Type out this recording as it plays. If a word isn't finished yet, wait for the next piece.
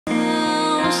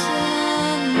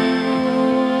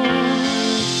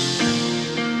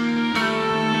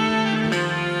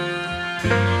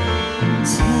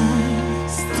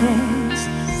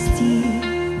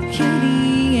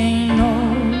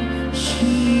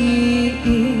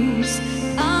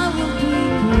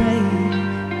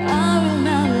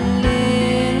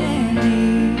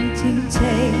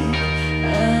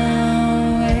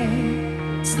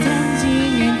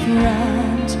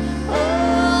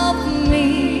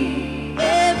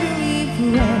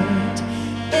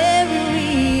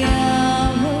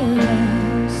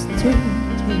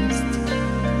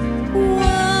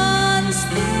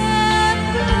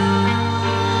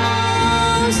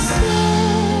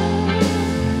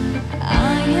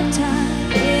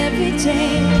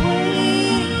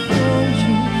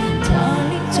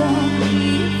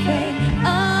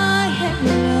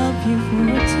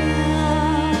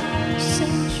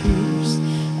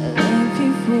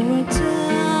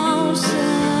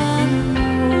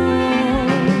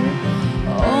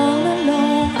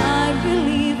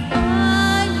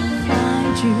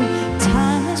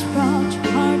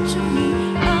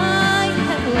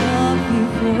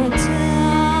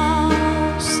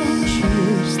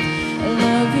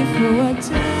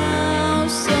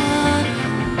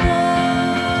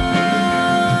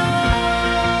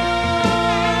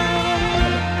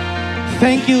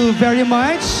you very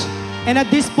much. And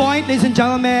at this point, ladies and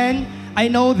gentlemen, I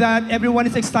know that everyone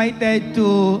is excited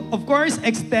to, of course,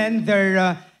 extend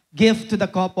their gift to the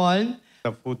couple.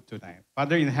 The food tonight.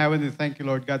 Father in heaven, we thank you,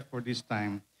 Lord God, for this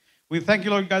time. We thank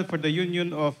you, Lord God, for the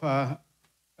union of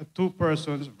two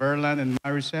persons, Roland and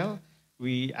Maricel.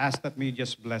 We ask that may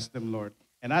just bless them, Lord.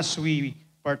 And as we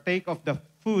partake of the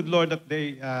food, Lord, that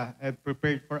they have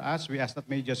prepared for us, we ask that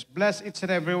may just bless each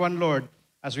and everyone, Lord,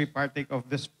 as we partake of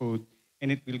this food,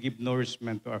 and it will give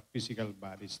nourishment to our physical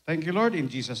bodies. Thank you, Lord. In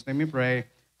Jesus' name we pray.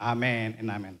 Amen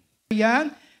and amen.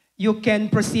 You can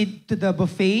proceed to the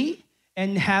buffet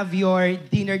and have your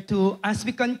dinner too. As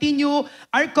we continue,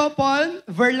 our couple,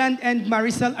 Roland and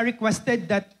Maricel, are requested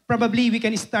that probably we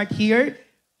can start here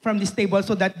from this table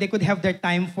so that they could have their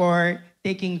time for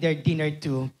taking their dinner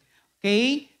too.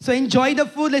 Okay? So enjoy the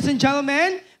food, ladies and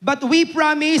gentlemen. But we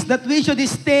promise that we should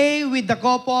stay with the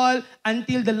couple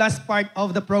until the last part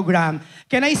of the program.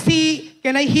 Can I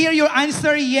hear your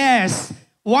answer? Yes.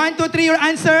 1, 2, 3, your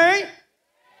answer?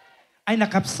 Ay,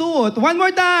 nakapsut. One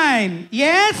more time.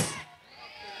 Yes?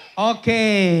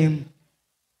 Okay.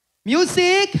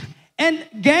 Music. And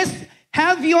guests,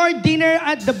 have your dinner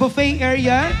at the buffet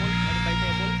area.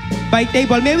 By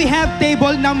table. May we have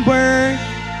table number...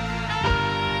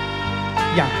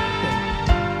 Yeah.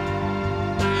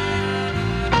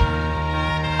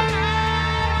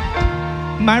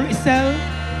 Maricel.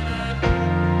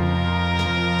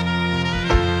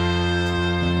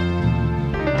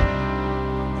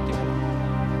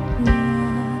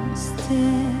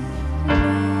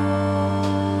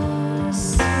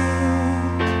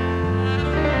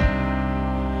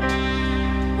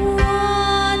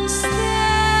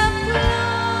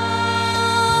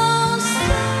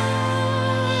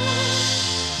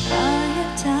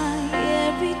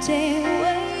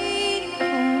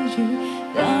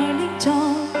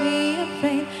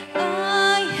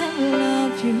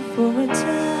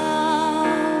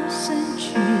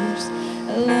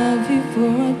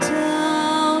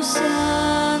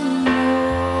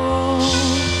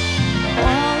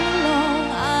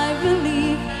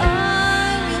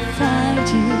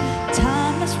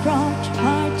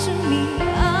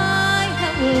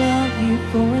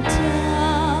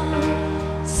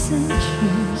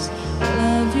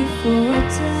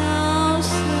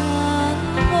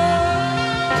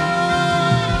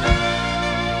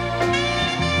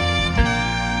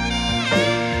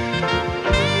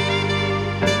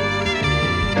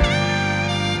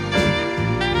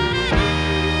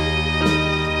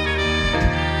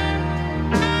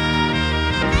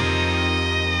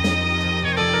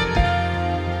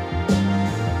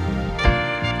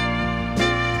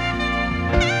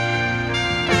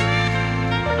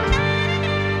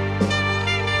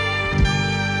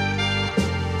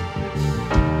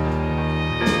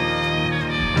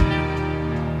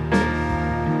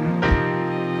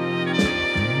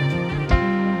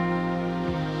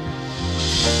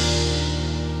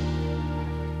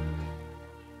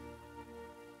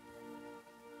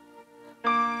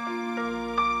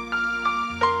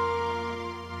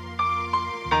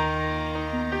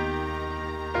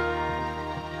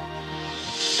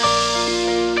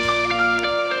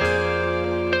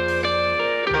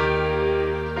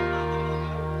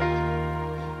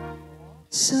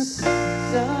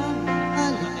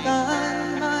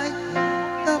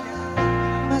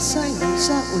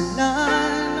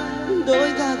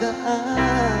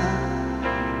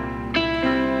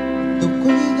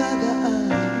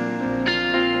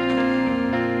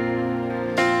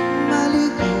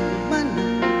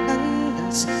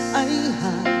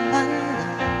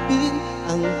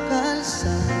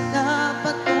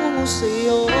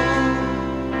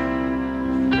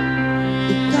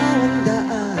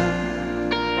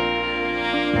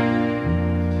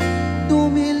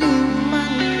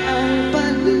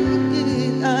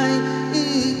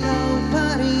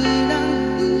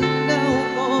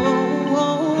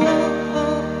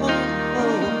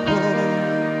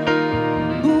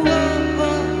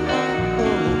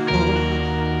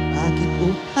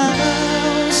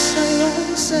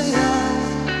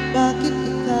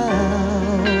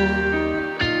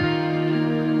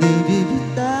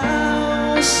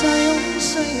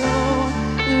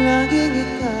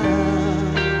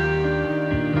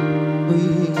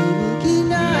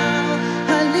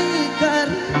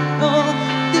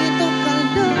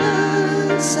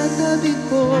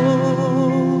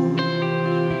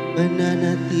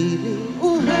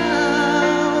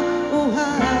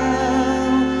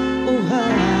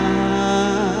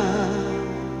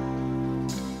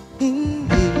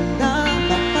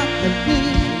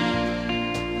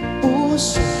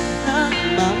 Puso na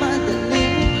mamadali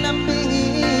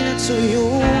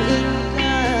suyuin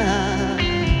ka.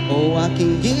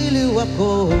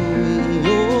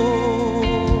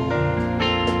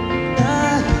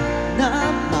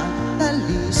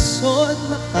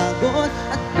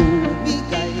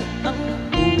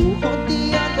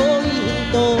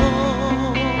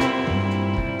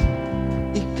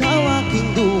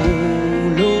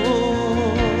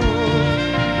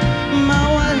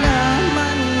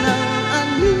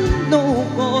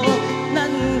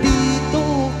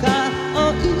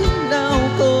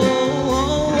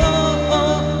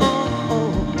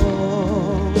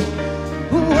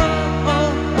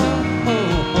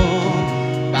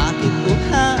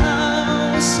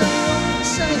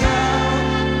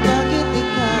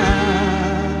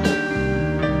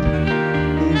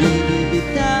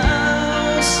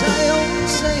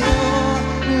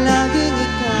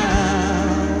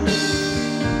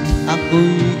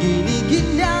 Ako'y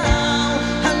giniginaw,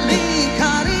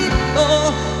 halika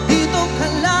rito, dito ka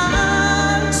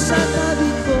lang sa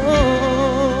tabi ko.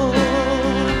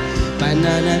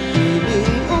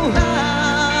 Mananatiling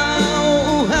uhaw,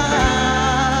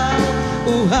 uhaw,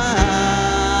 uhaw.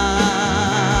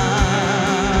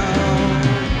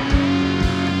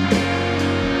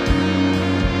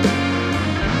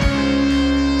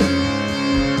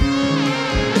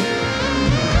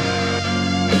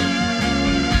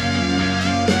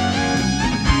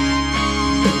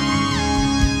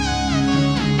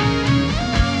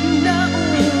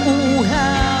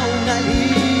 Nauuhaw,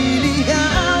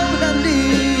 naliligaw,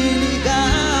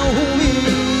 nanliligaw,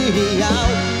 humihiyaw,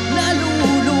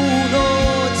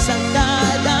 nalulunod sa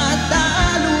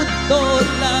kadadalutod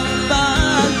ng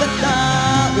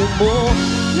pagkatao mo.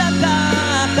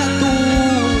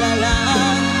 Nakakatulala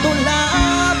ang tula,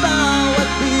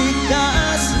 bawat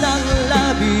bigkas ng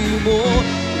labi mo.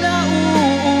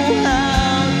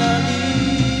 Nauuhaw, naliligaw.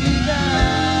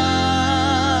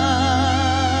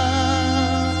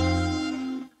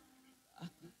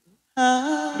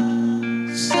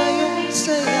 Sayong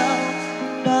sayaw,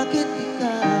 bakit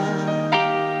ikaw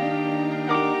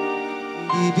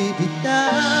di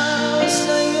bibitaw?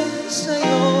 Sayong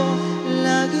sayo,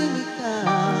 laging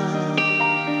ikaw.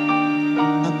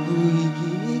 Ako'y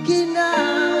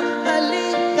giniginaw,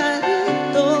 halika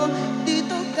rito,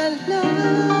 dito ka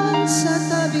lang sa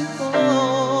tabi ko.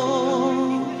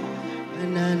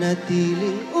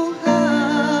 Mananatiling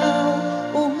uhaw,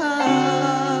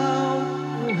 uhaw,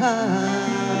 uhaw.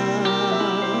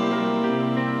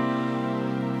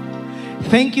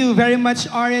 Thank you very much,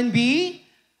 R&B.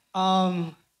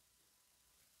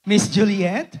 Miss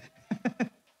Juliet.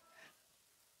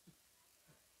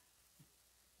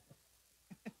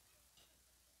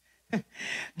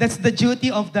 That's the duty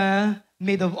of the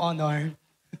maid of honor.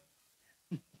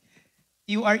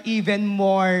 You are even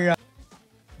more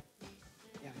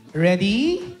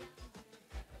ready.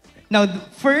 Now,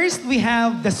 first we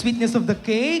have the sweetness of the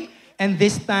cake, and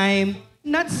this time,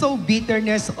 not so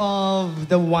bitterness of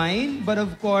the wine, but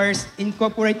of course,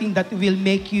 incorporating that will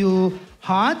make you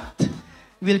hot,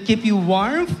 will keep you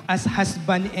warm as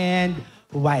husband and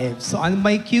wife. So on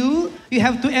my cue, you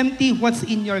have to empty what's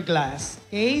in your glass.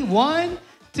 Okay, 1,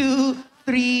 2,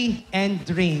 3, and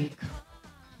drink.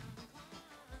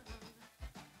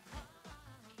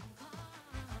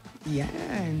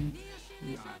 Yan.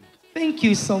 Thank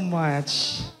you so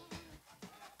much.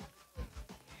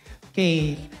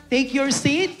 Okay, take your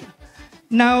seat.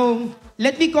 Now,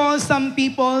 let me call some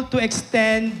people to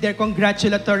extend their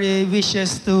congratulatory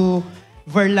wishes to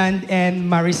Verland and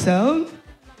Maricel.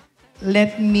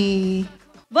 Let me...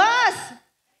 Boss!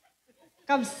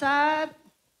 Kabsat,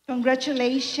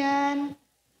 congratulations.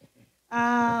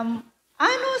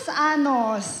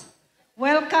 Anos.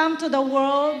 Welcome to the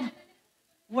world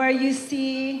where you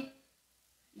see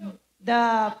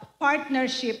the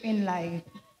partnership in life.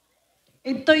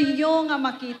 Ito yung nga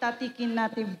makita tikin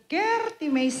natin ker ti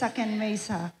maysa ken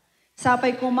maysa.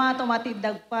 Sapay kumato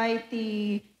matidagpay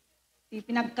ti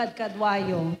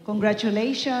pinagkadkadwayo.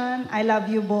 Congratulations. I love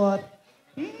you both.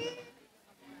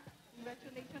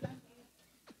 Congratulations.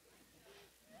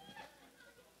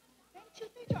 Thank you.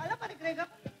 Alam pa regrega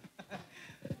ko.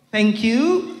 Thank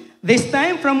you. This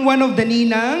time from one of the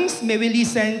ninangs, may we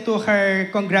listen to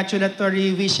her congratulatory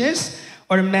wishes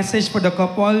or message for the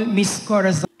couple, Miss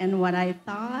Corazon. And what I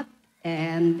thought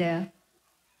and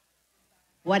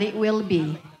what it will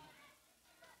be.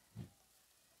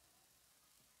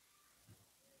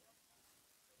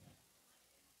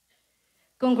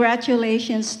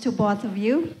 Congratulations to both of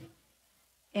you.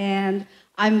 And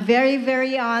I'm very,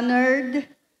 very honored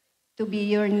to be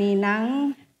your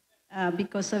ninang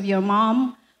because of your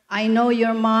mom. I know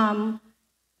your mom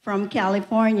from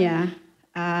California.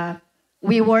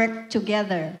 We work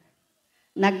together.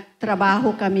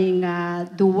 Nagtrabaho kami nga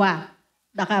duwa.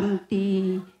 Dakam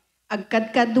ti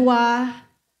agkadkadwa,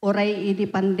 oray idi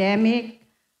pandemic,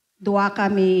 duwa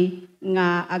kami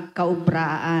nga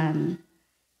agkaubraan.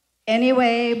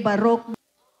 Anyway, Baruch.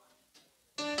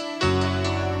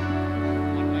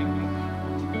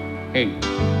 Hey,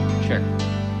 check.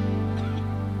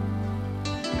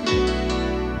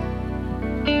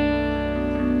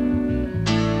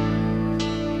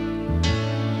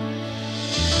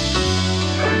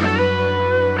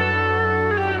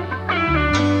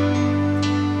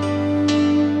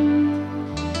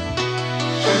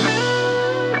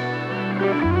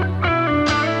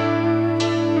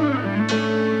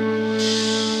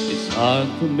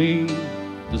 Hard for me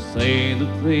to say the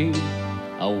thing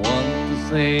I want to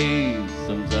say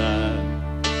sometimes.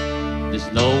 There's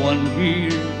no one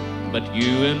here but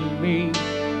you and me.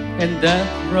 And that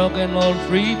broken old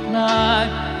street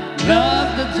light,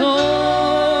 lock the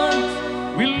doors,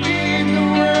 we leave the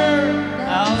world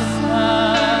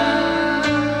outside.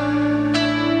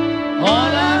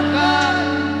 All I've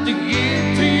got to give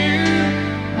to you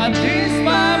are these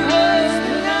five words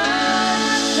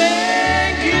tonight.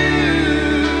 Thank you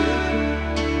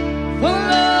for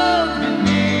loving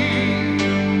me,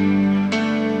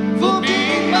 for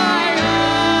being my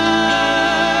eyes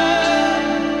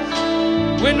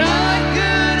when I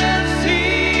couldn't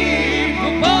see,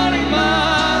 for burning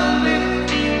my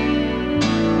lips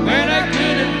when I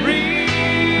couldn't breathe.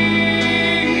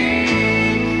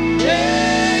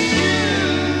 Thank you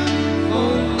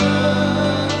for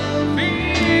loving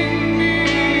me.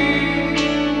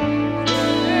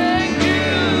 Thank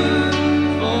you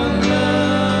for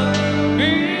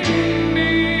loving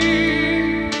me.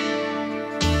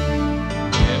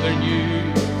 Never knew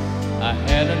I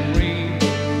had a dream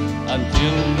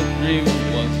until the dream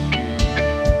was you.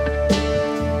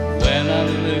 When I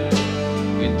look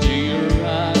into your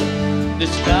eyes, the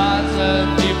stars are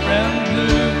different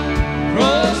blue.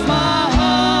 Cross my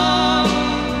heart,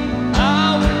 I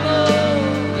will love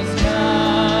the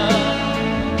sky.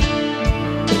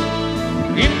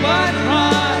 If I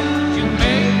try to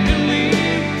make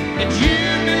believe that you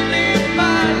believe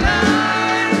my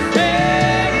life,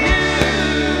 thank you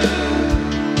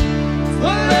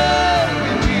for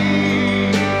loving me,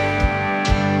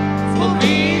 for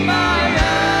being my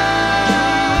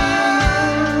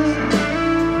eyes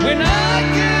when I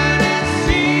couldn't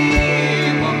see,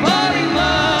 for burning my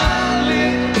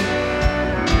lips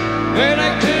when I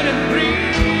couldn't breathe.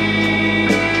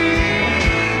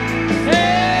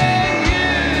 Thank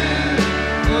you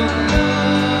for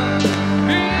loving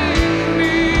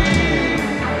me.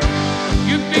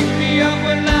 You pick me up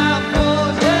when I fall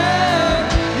down.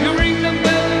 You ring the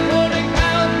bell before they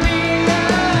count me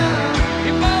out.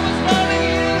 If I was running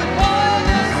in for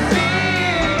the sea,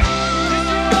 did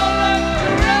you all like to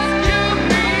rescue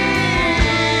me?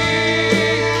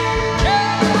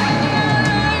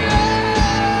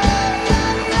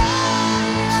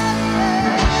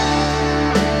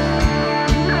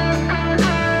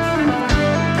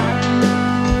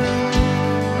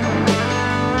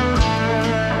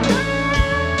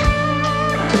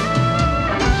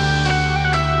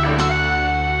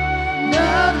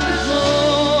 Love is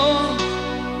all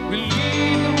we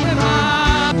leave the river.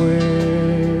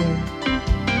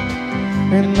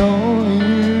 And only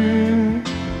you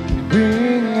can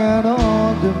bring out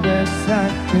all the best I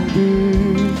can do.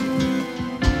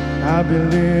 I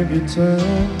believe you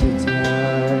turn the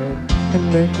tide and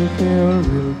make me feel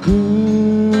real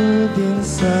good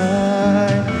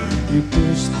inside. You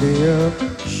push me up,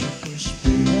 you push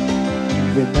me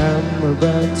up when I'm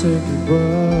about to give up.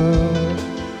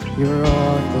 You're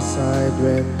on my side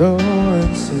when no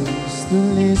one seems to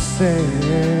listen.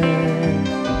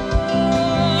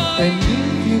 And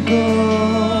if you go,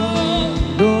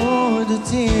 Lord, the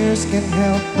tears can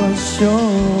help us show.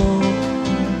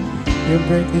 You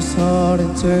break his heart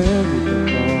and tear it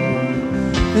apart.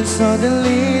 And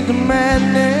suddenly the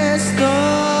madness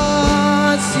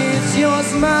starts. It's your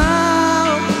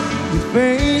smile, your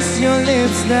face, your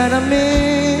lips that I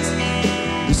miss.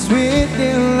 The sweet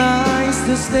little eyes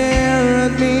that stare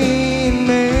at me and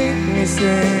make me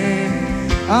say,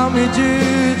 I'll meet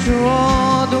you through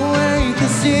all the way.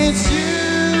 'Cause it's you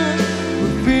who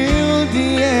fill the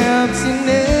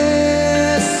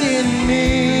emptiness in me.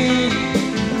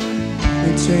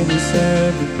 It changes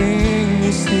everything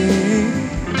you see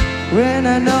when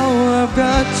I know I've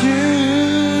got you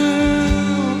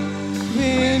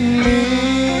with me.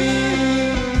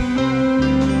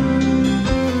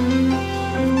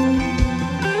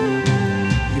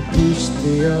 You pushed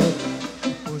me up,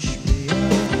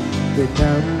 but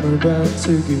I'm about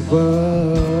to give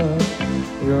up.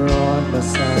 You're on my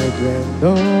side when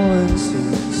no one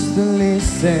seems to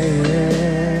listen.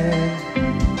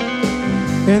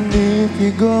 And if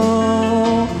you go,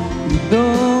 you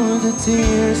know the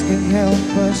tears can help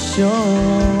us show.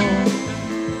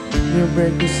 You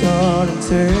break his heart and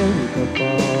tear it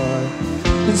apart.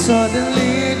 And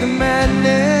suddenly the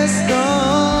madness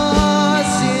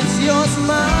starts. It's your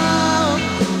smile,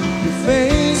 your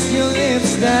face, your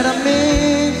lips that I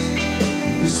miss.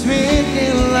 Your sweet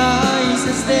little eyes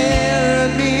that stare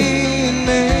at me and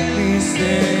make me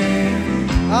say,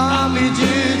 I'll meet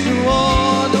you through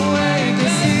all the way.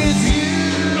 'Cause it's you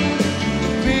who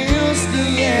fills the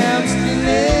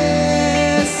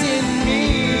emptiness in me.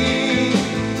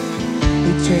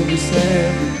 It changes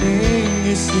everything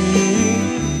you see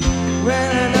when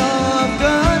I know I've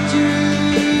got you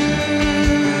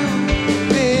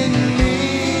with me.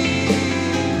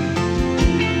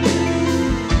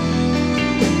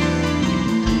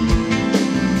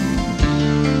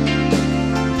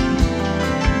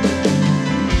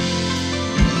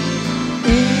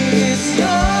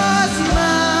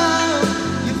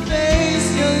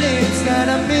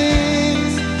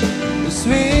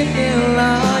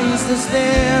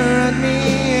 stare at me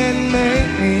and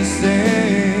make me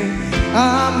say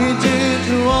I'm here to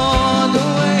throw all the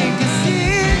way. 'Cause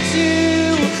it's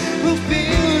you who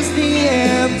fills the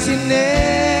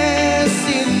emptiness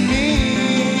in me.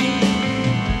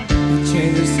 It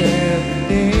changes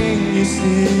everything you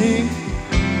see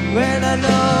when I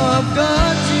know I've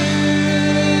got you.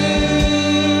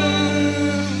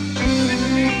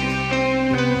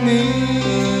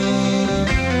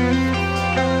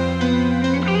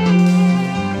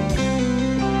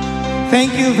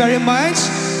 Thank you very much.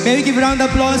 May we give a round of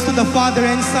applause to the father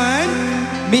and son,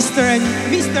 Mr.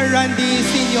 Randy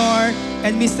Sr.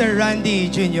 and Mr. Randy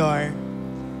Jr.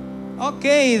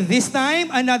 Okay, this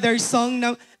time another song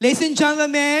now. Ladies and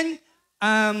gentlemen,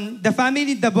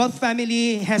 the both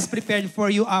family has prepared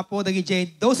for you, Apo, the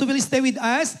DJ. Those who will stay with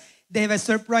us, they have a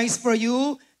surprise for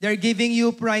you. They're giving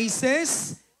you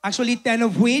prizes, actually 10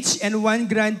 of which and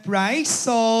 1 grand prize.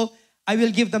 So I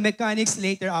will give the mechanics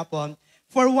later, Apo.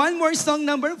 For one more song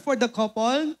number for the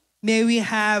couple, may we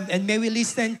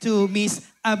listen to Miss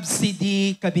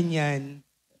Absidi Cabinyan.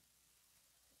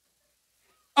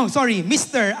 Oh, sorry,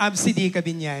 Mr. Absidi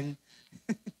Cabinyan.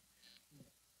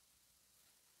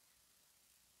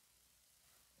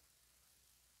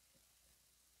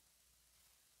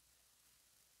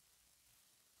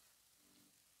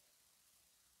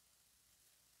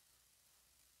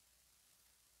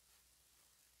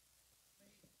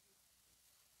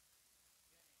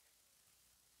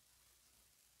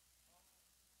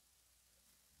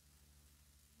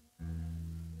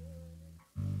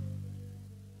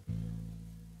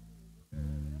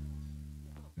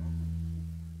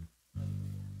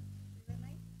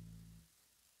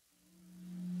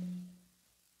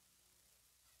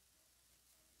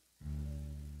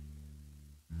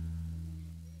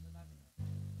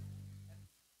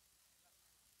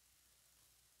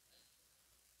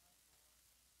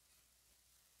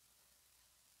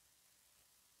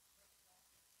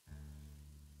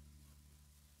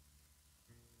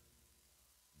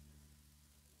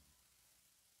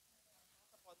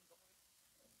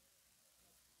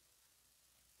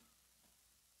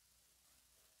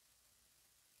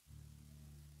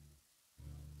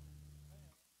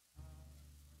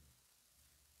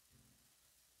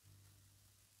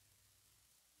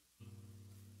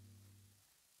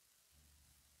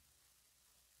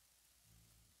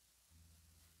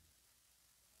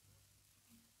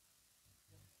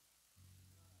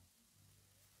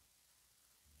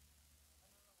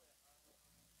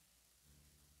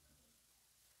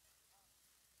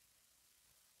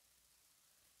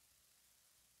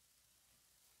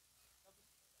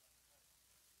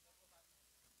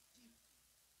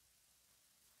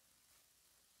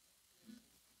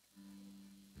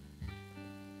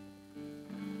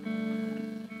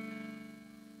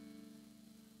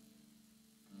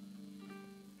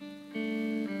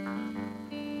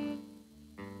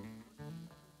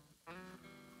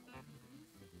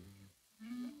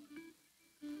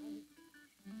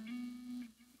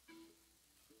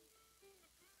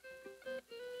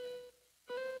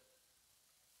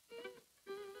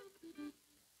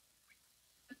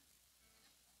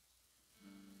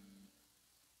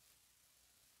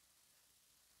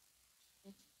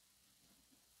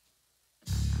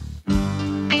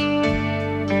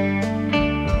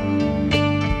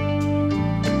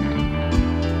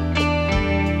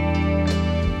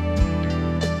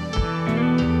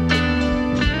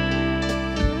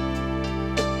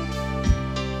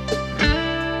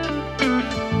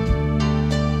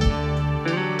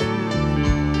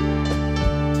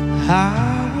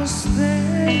 I was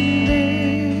standing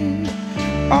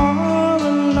all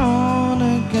alone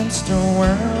against the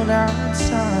world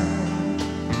outside.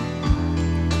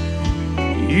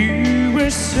 You were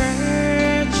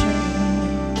searching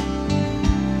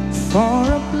for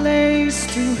a place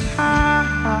to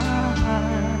hide.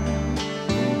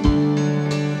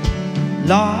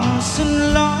 Lost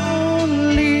and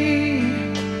lonely,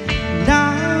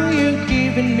 now you're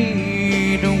giving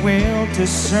me the will to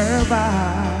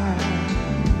survive.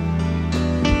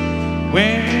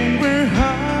 When we're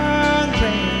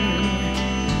hungry,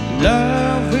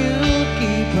 love will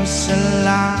keep us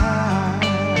alive.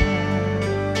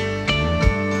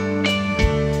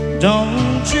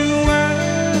 Don't you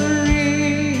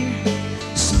worry,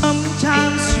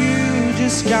 sometimes you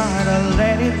just gotta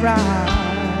let it ride.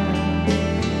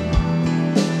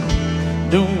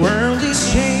 The world is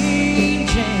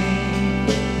changing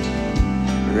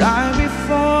right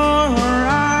before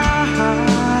our eyes.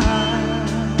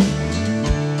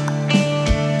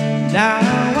 Now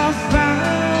I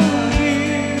found you,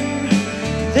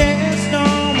 there's no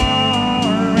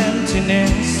more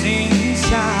emptiness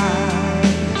inside.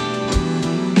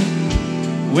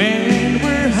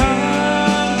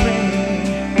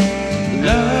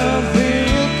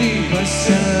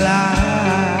 a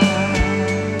lie.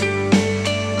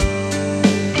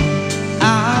 I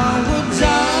would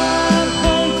die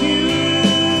for you,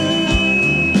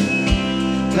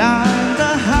 climb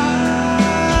the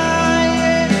highest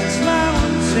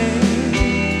mountain.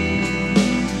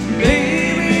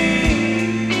 Baby,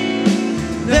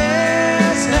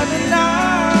 there's nothing I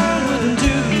wouldn't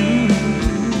do.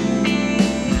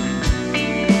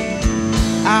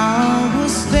 I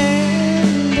was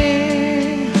standing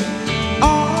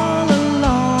all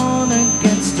alone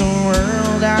against the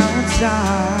world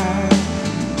outside.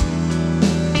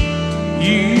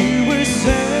 You were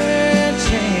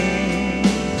searching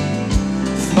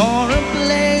for a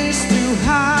place to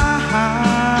hide,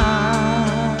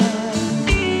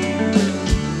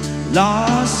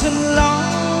 lost and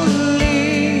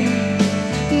lonely.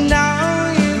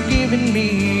 Now you're giving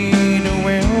me the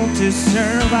will to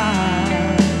survive.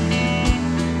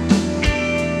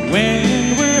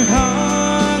 When we're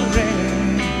hungry,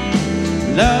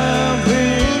 love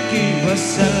will keep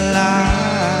us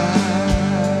alive.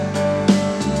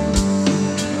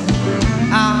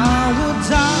 I will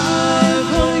die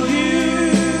for you,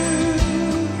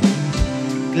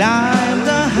 climb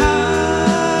the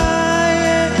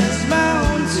highest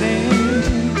mountain.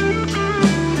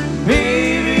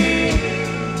 Baby,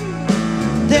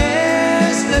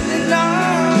 there's nothing I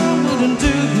wouldn't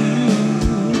do.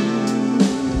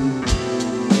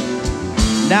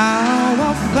 Now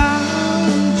I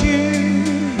found you,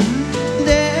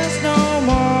 there's no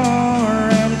more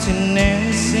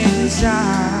emptiness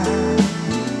inside.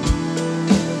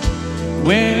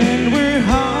 When we're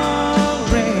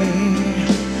hungry,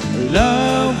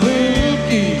 love will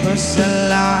keep us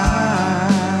alive.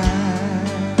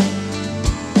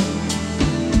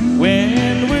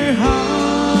 When we're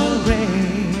hungry,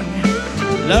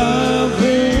 love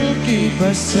will keep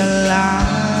us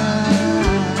alive.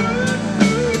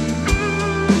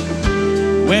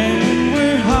 When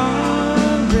we're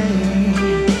hungry,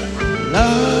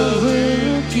 love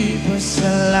will keep us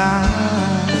alive.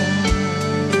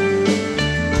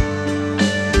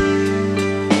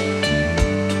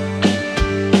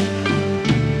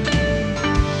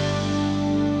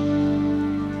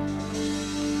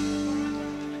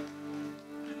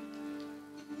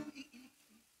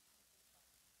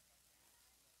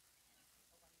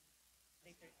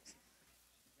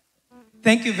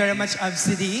 Thank you very much,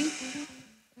 Absidi.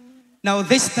 Now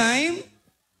this time,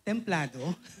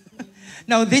 templado.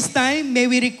 Now this time, may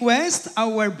we request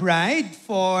our bride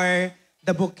for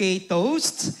the bouquet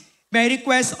toast. May I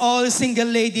request all single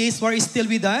ladies who are still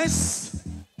with us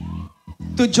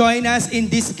to join us in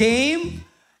this game,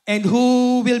 and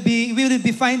we will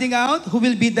be finding out who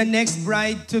will be the next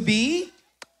bride to be.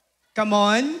 Come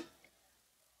on,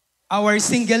 our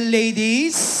single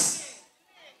ladies.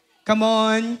 Come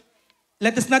on,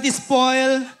 let us not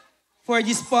spoil for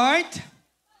this part.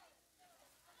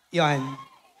 Yan.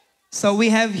 So we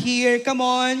have here, come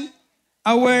on,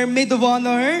 our maid of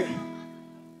honor.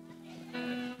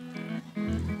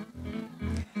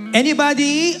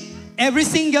 Anybody? Every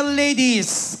single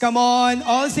ladies. Come on,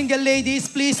 all single ladies,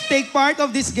 please take part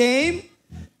of this game.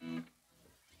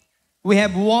 We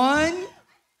have 1,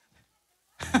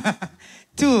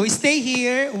 2. Stay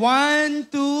here. 1,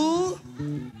 2.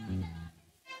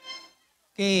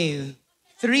 Okay.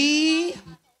 3.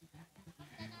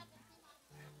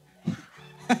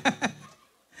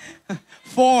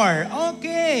 4.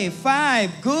 Okay.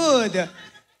 5. Good.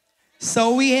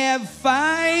 So we have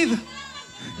 5.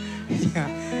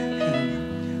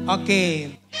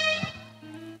 Okay.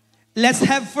 Let's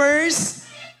have first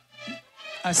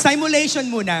simulation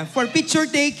muna. For picture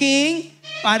taking,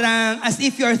 parang as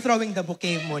if you're throwing the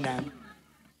bouquet muna.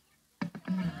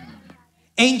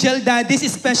 Angel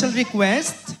Daddies, special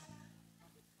request.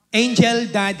 Angel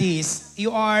Daddies,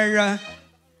 you are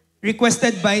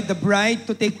requested by the bride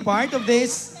to take part of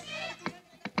this.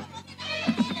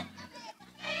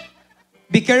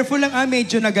 Be careful lang,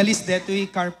 medyo nagalis dito yung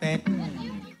carpet.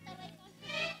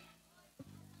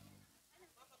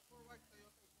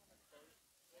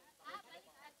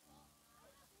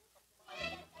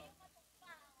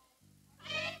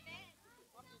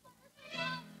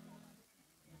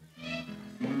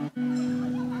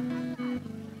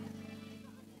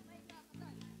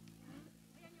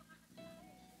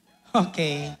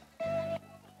 Okay.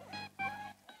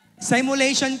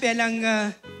 Simulation pa lang,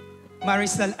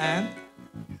 Marisol,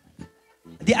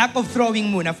 the act of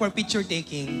throwing muna for picture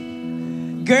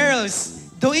taking. Girls,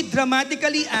 do it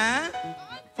dramatically,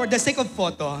 for the sake of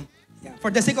photo. Yeah, for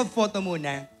the sake of photo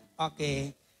muna.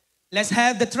 Okay. Let's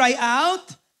have the try out.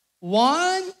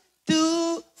 1,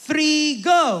 2, 3,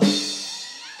 go.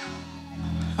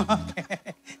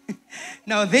 Okay.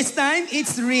 Now, this time,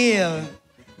 it's real.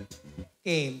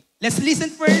 Okay. Let's listen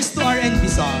first to R&B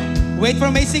song. Wait for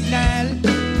my signal.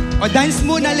 O, dance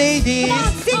muna, ladies.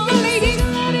 Single ladies.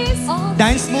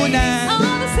 Dance muna. All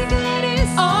the single ladies.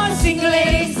 All the single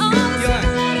ladies. All the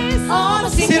single ladies. All the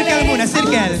single Circle ladies. muna,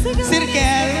 circle.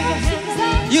 Circle.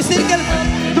 You circle.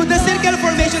 Do the circle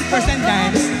formation first and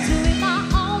dance. Doing my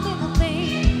own little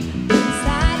thing.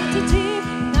 Decided to dip.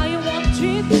 Now you want to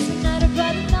trip. It's another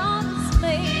brother, not it's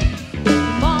me.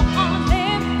 Mom on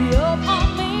him, you on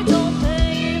me. Don't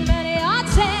pay him any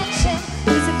attention.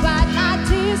 It's about my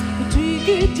tears. You drink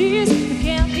your tears. You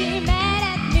can't be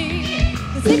mad at me.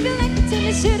 Cause if you like it, tell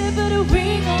me should have put a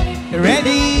ring on it.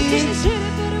 Ready? Tell me should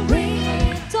have put a ring on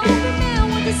it. Don't be mad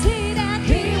when they say that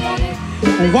he want it.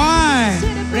 One.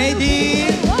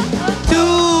 Ready?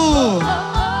 Two.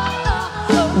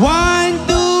 1,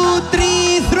 2,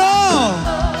 3, throw.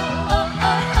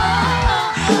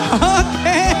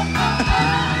 Okay.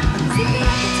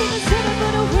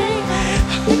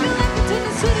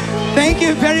 Thank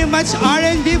you very much,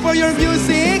 R&B, for your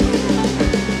music.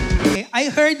 I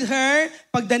heard her,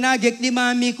 pagdanagik ni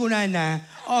Mami Kunana.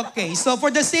 Okay, so for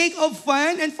the sake of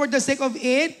fun and for the sake of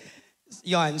it,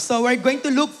 yon. So we're going to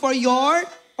look for your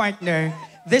partner.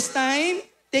 This time,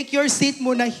 take your seat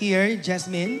muna here,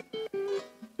 Jasmine.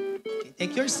 Okay,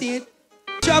 take your seat.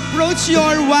 To approach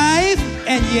your wife,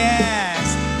 and yes.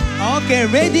 Okay,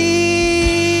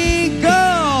 ready,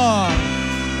 go!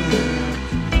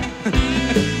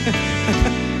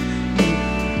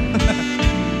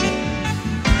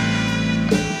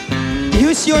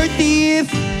 Use your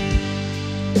teeth.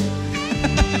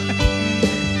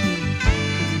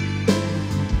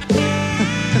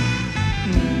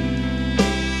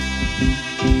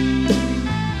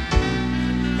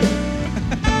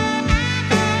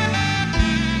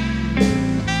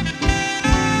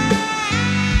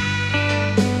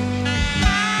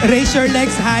 Raise your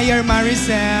legs higher,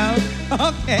 Maricel.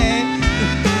 Okay.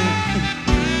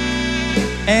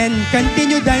 And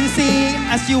continue dancing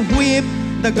as you whip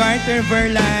the garter,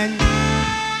 Verlan.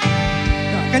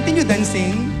 Continue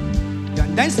dancing.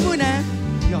 Yan. Dance muna.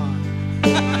 Yan.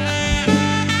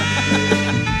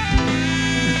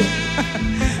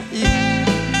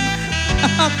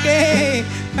 Okay.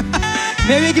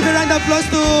 May we give a round of applause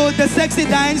to the sexy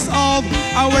dance of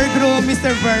our groom,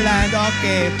 Mr. Verland.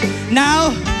 Okay.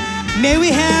 Now, may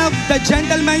we have the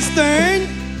gentleman's turn?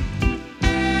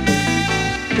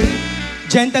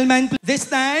 Gentleman, this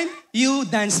time, you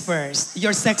dance first.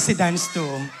 Your sexy dance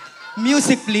too.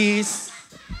 Music, please.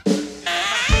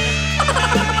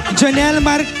 Jonel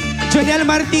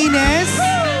Martinez.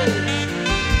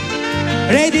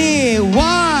 Ready? 1,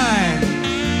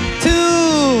 2.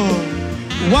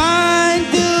 1,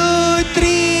 2,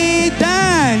 3,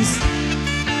 dance.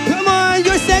 Come on,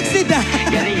 your sexy dance.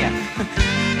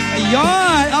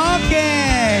 Ayun,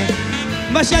 okay.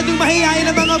 Masyadong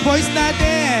mahihayin ang mga boys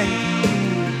natin.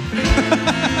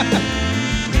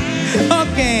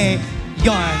 Okay,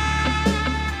 yon.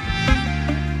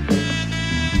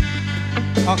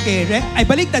 Okay, ay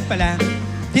baliktad pala.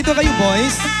 Dito kayo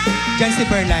boys, dyan si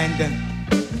Berland.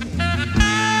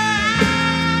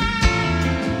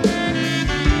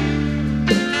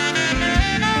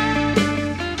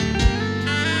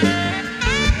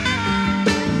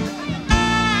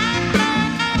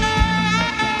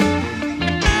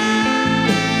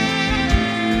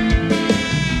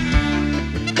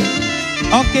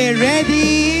 Okay,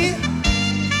 ready?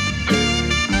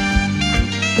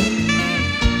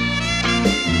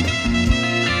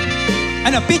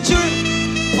 Ano, picture?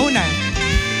 Una.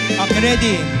 Okay,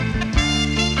 ready?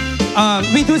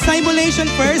 We do simulation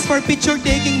first for picture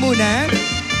taking muna.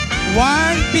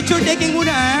 Picture taking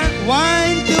muna.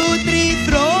 1, 2, 3,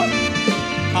 throw.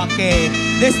 Okay,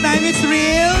 this time it's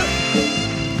real.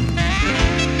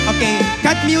 Okay,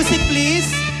 cut music please.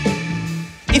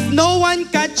 If no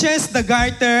one catches the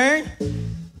garter,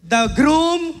 the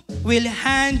groom will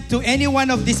hand to any one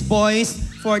of these boys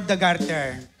for the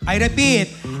garter. I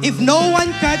repeat, if no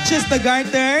one catches the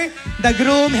garter, the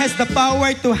groom has the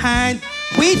power to hand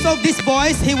which of these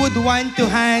boys he would want to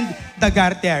hand the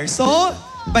garter. So,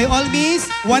 by all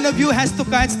means, one of you has to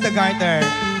catch the garter.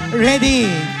 Ready?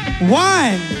 1,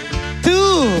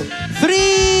 2,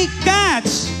 3,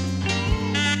 catch!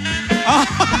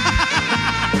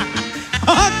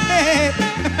 Okay.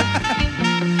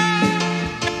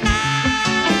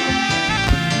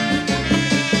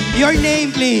 Your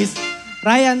name, please.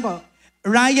 Ryan po.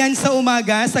 Ryan sa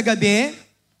umaga, sa gabi?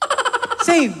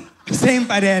 Same. Same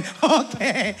pa rin.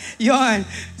 Okay. Yon.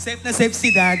 Safe na safe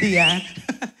si Daddy, ah.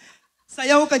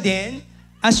 Sayaw ka din.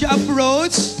 As you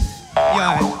approach,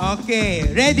 yon. Okay,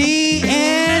 ready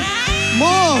and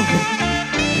move.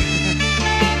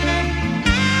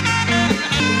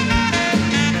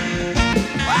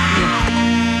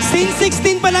 Since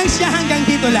 16 pa lang siya hanggang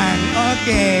dito lang.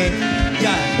 Okay.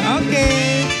 Yan.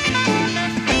 Okay.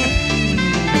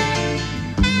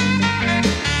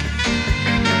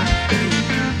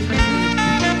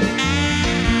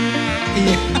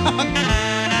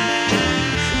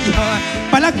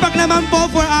 Palakpak naman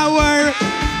po for our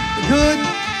good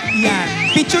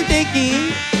picture taking.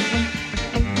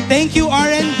 Thank you,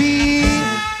 R&B.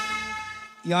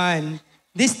 Yan.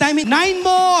 This time, 9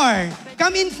 more.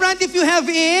 Come in front if you have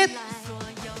it.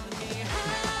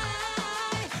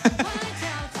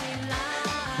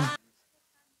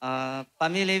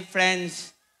 Family,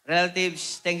 friends,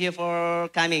 relatives, thank you for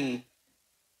coming.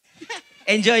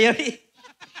 Enjoy your...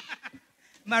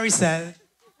 Maricel.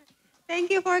 Thank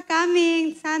you for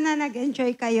coming. Sana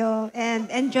nag-enjoy kayo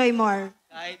and enjoy more.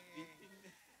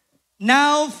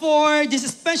 Now for this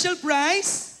special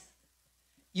prize.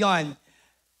 Yon.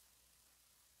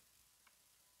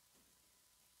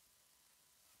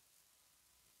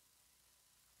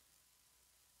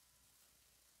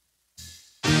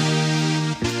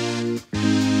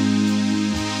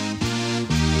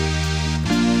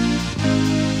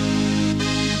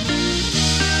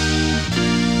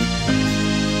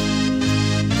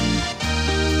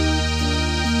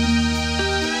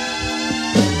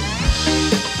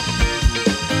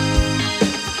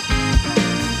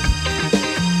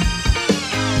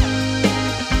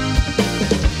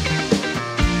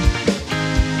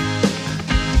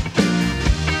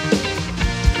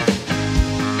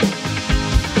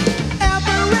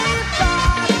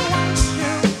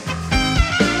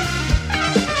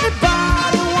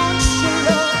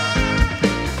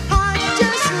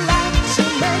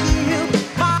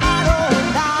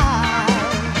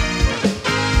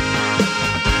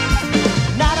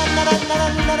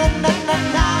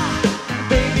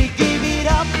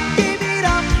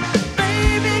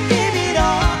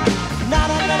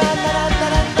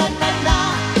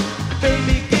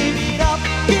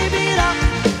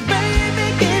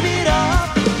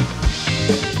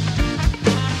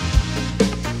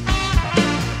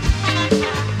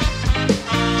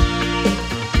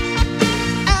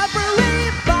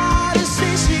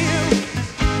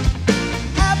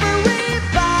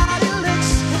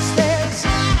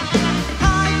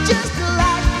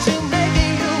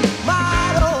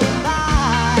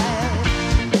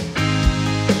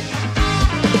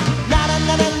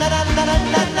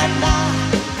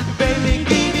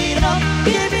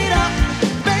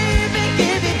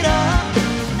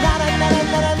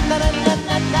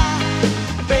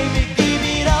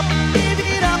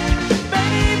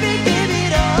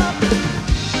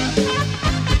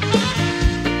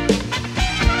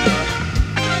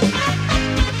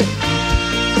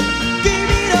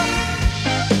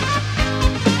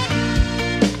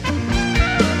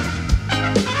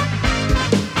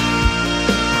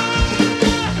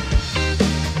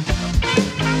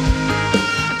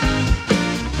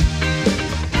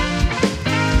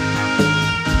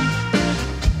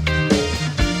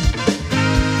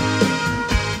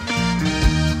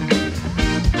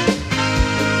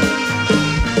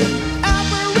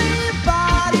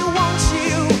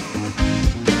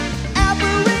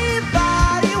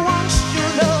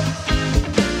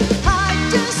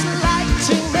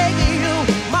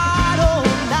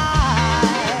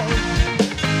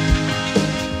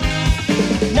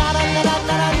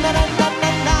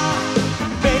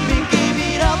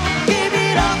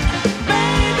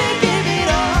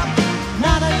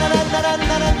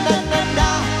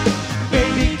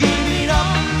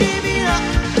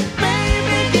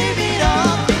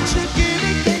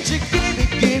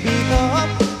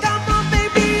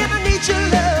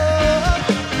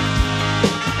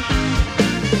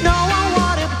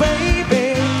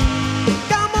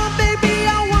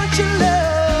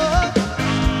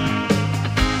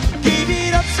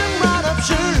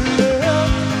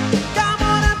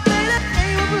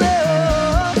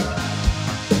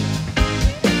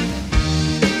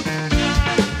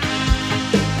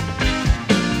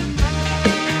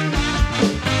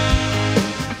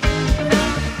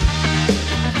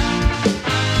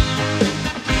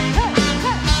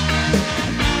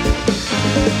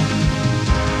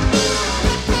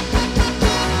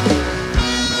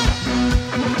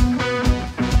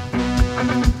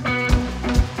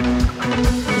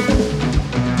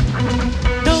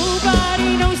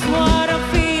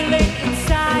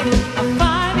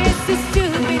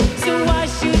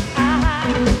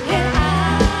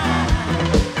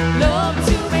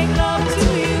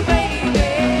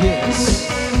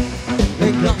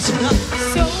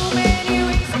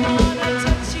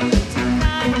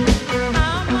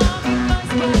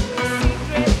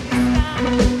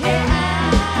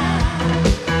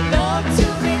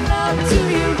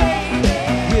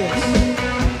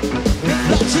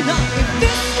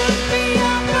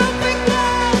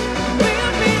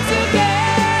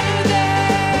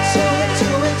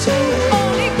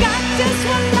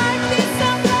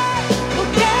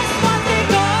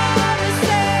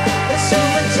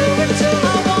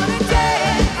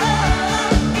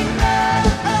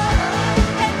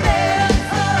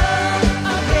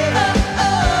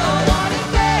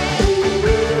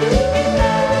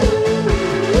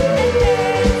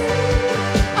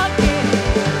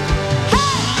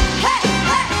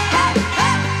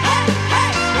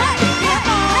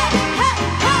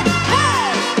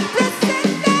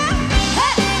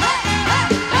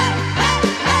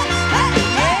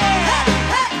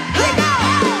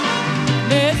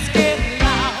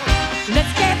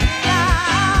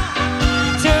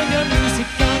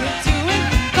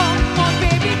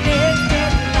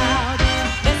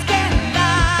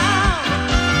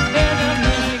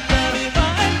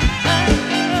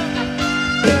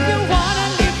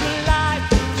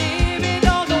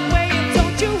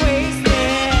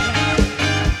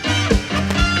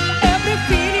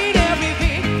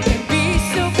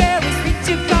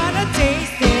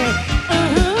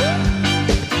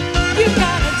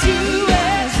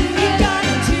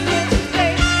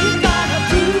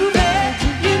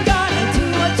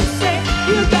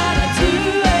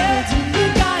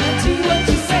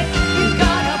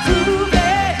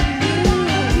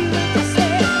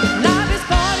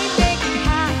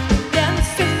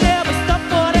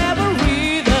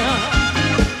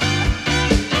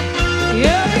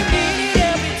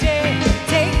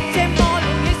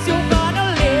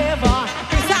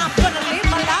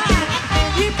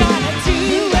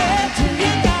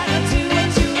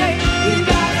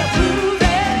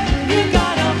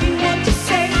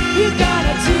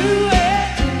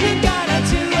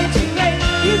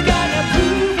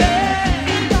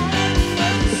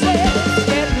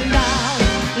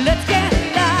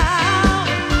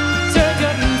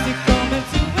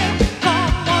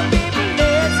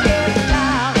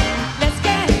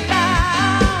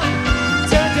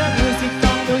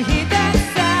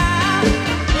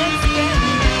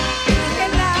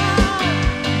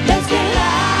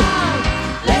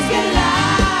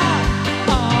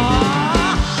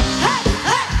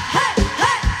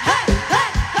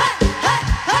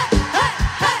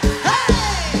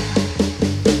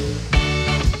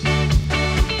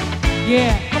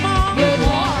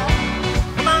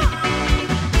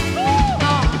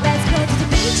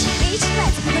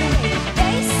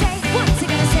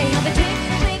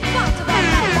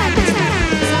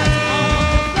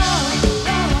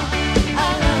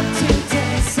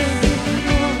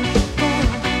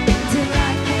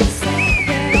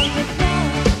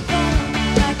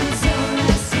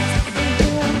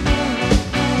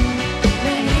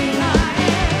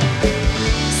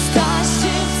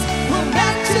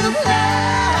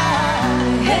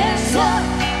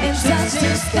 and touch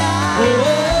the sky.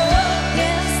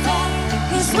 Can't stop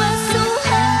 'cause we're so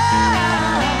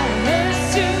high. Let's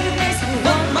do this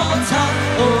one more time.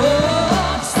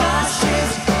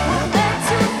 Starships were meant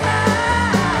to fly.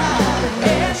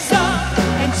 Hands up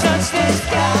and touch the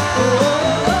sky.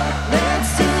 Let's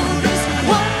do this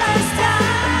one last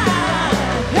time.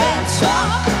 Hands up,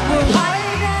 we're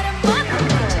higher than a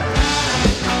monument.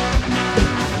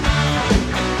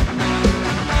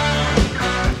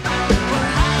 We're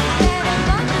higher than a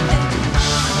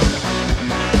monument.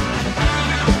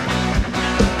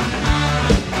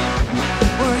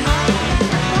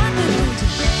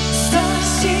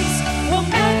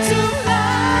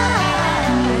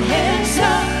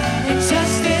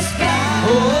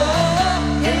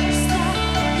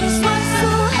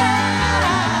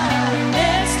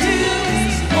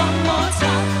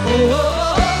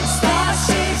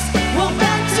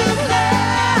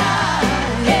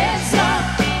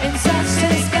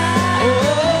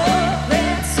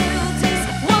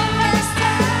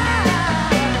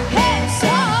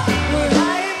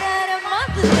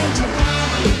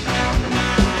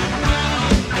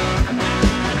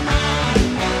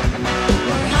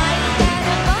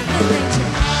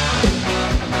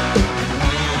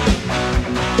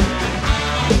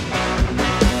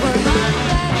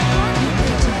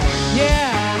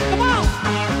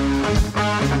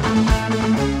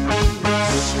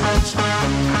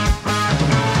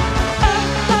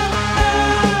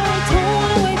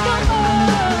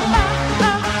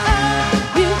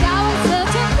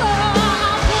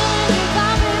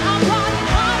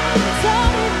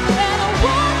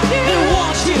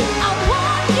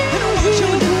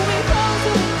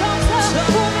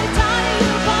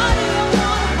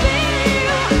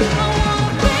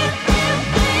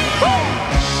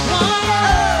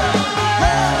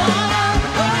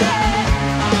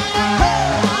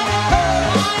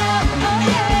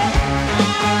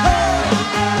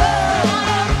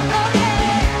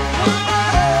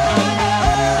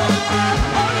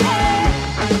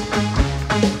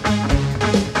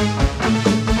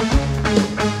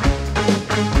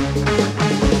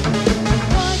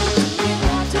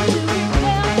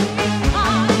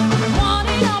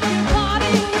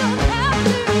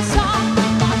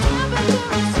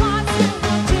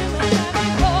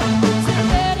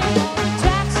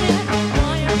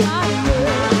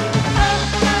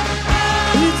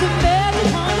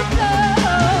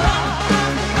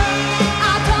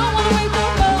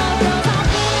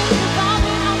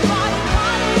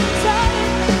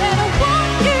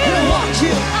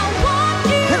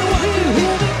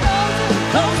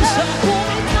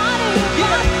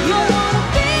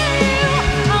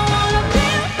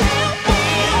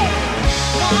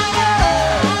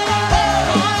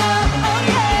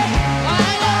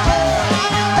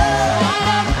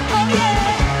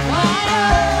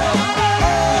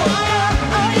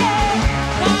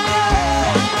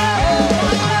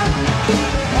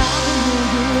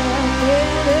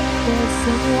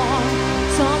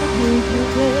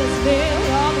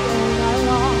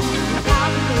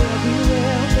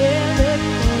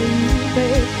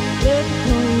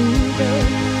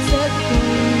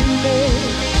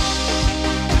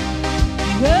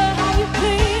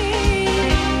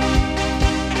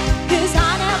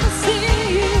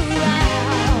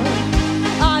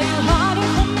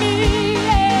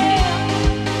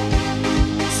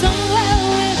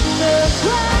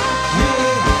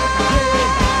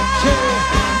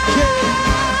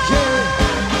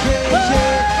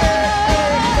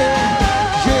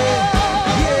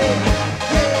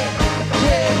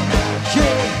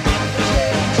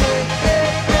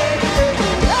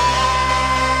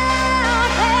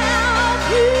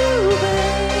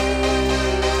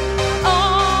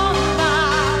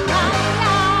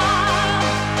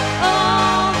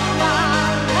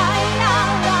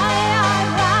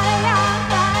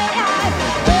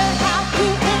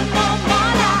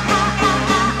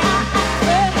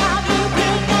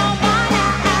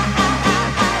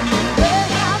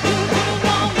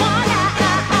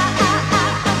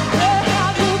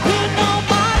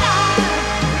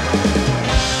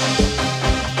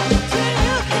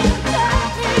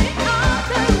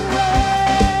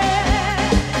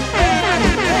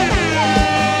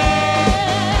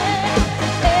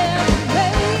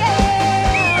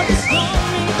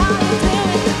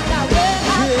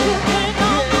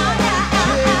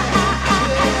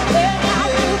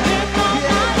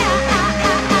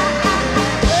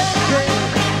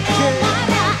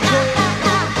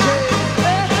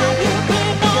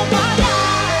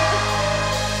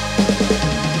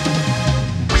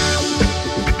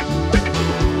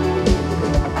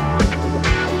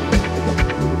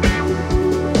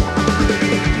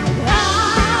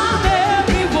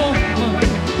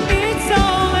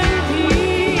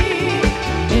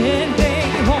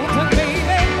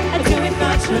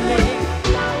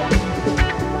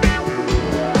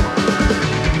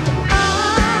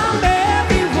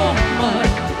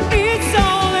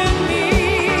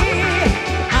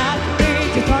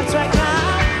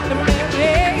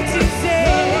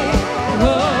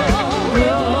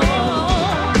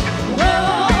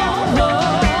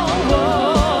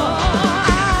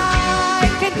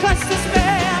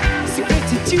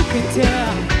 you can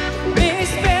tell me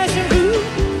special who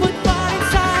put fire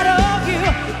inside of you.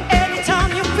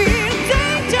 Anytime you feel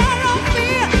danger or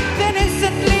fear, then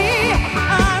instantly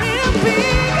I'm in a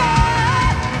bigger.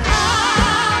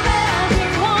 I'm every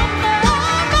woman.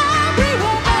 I'm every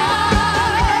woman.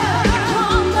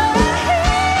 I'm every woman.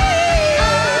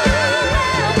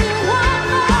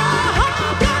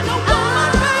 I'm got no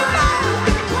woman,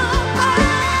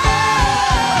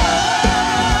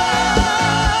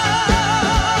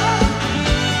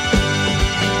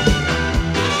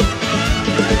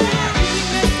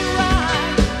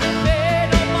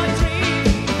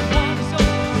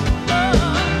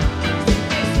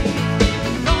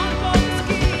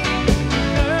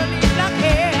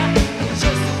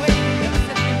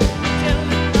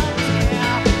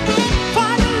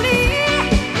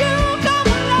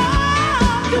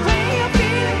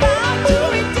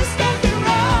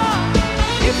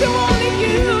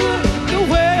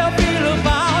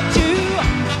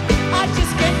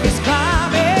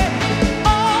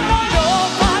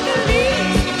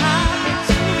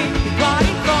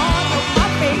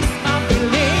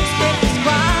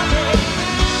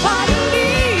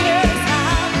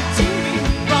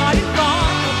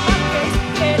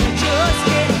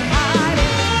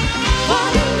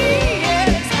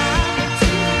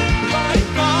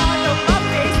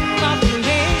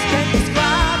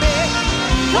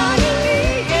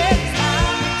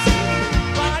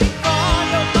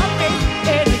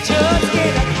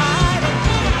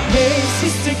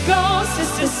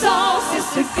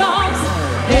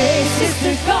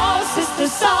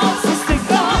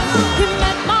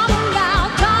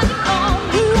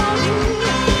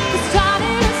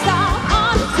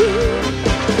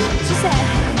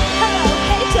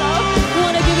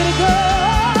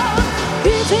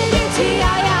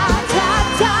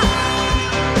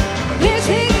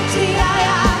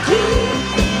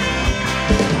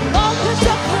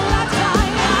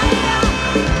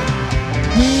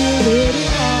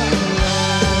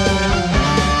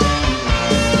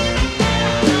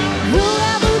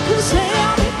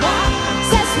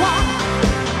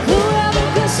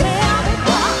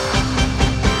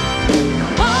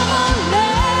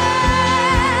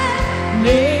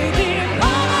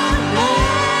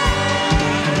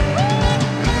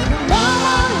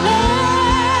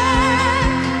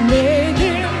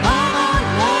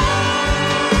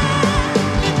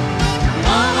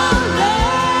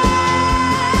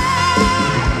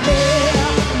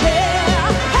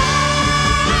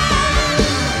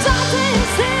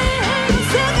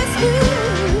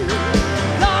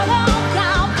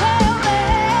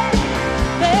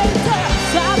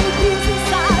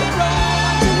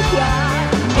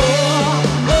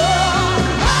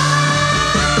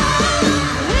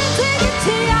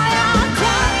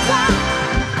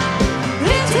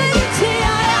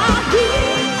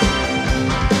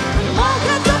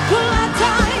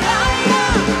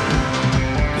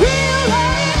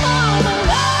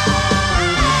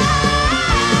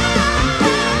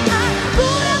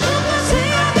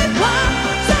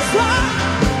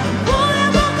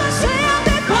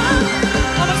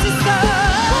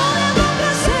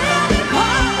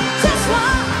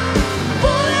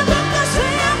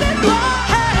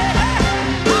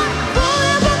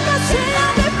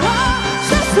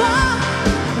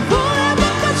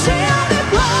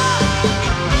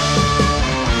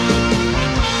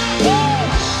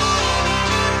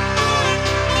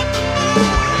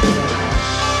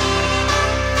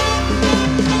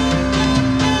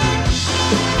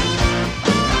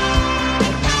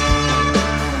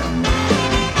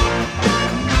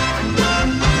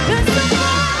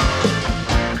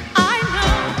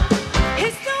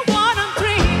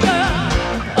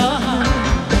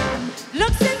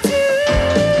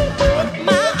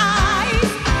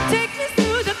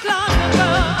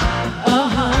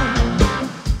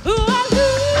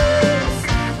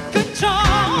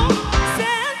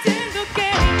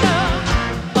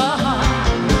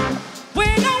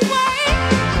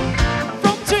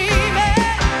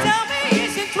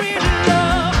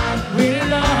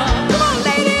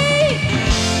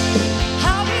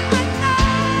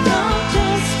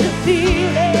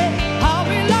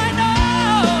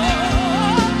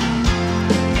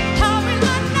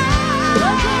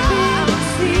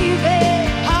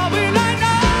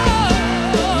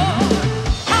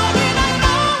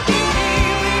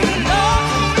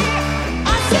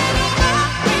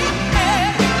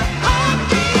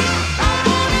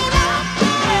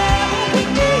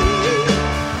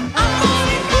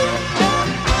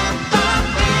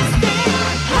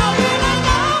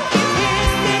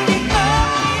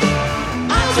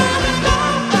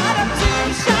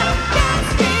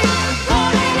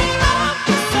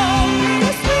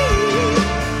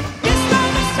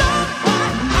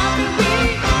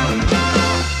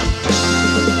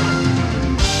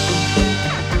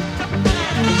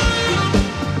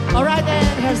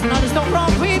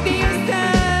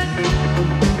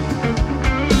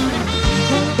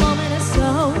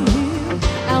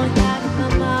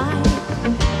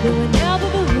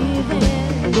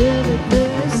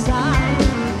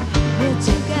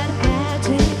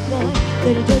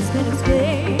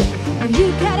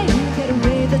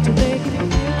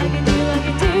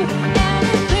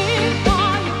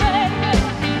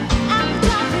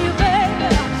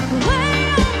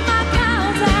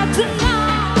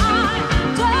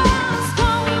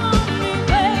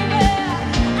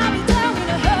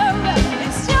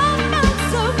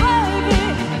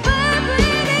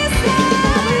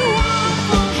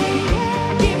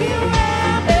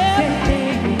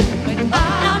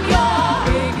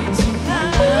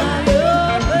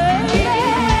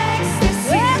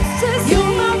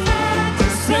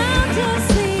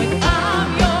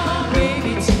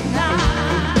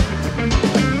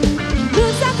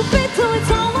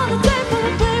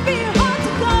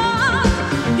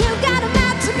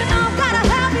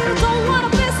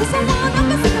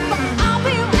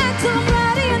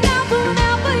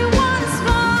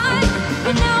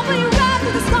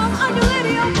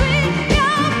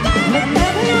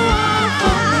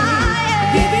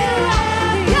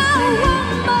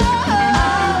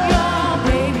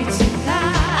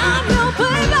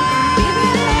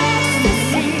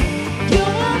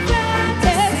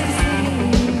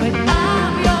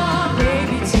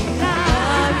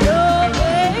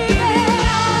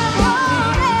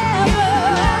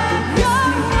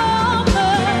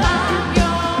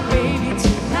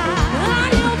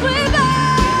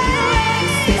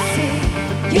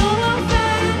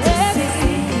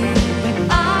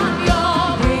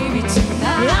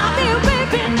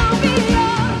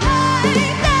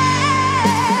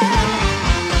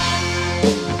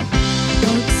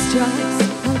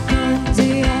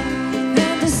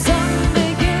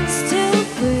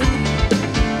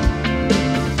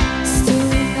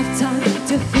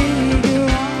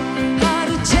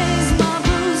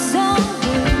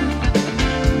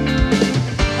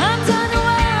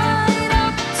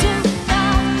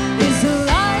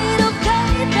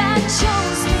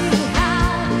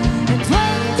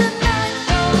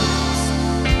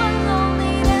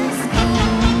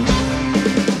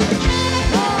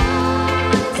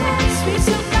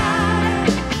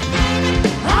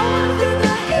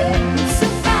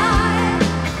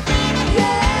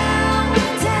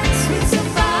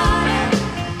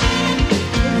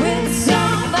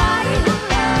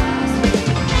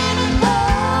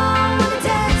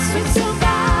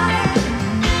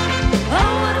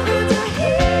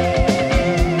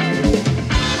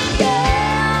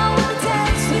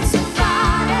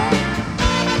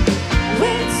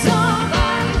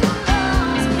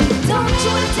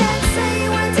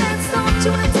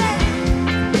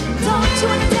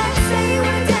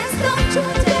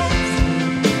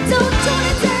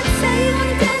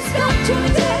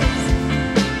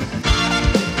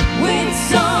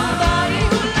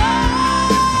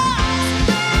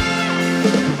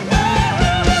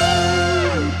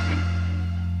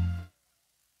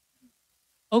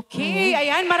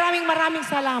 maraming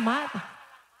salamat.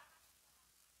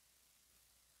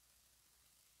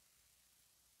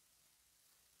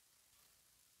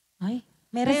 Ay,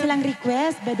 meron silang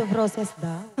request, bed of roses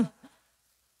daw.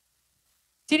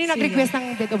 Sino nag-request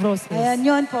ng bed of roses? Ayan,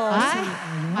 yun po. Ay,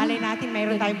 malay natin,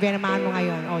 mayroon tayong binamahan mo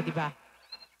ngayon. O, di ba?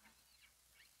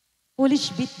 Foolish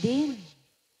beat din.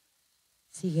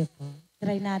 Sige po.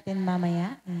 Try natin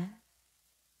mamaya. Ayan.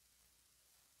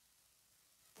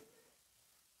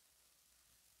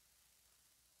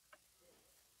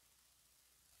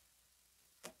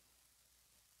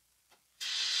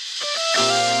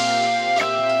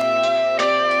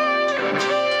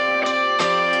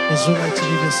 As we like to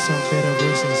give us some better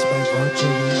verses by Hartke.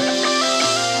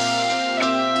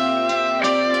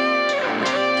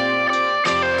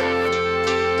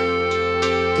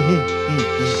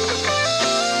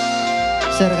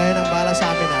 Sir, kayo nang bahala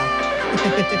sa amin, ha?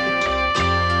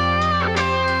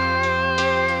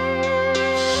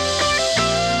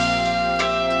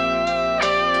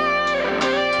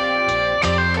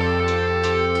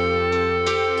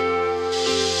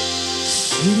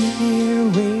 Sitting here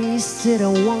wasted, I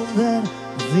wonder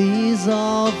these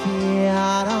all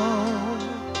piano.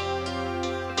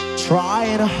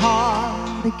 Trying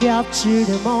hard to capture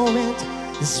the moment.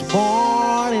 This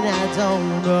morning I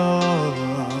don't know.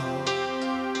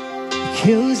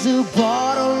 Cause the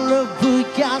bottle of book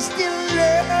I still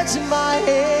hurts in my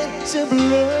head. The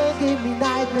blood gave me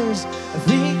nightmares. I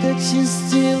think that she's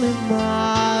still in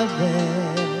my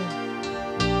bed.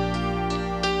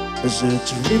 As I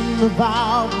dream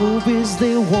about movies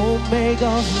they won't make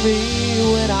of me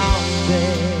when I'm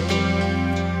dead.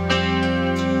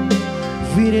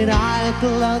 Feeling like a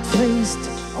cloud-faced,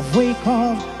 I wake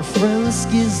up, my friends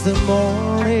kiss the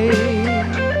morning.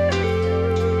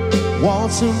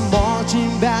 Want some marching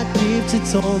band, keep it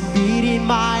on beat in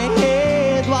my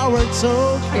head while we're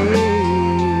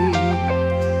talking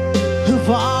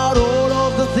about all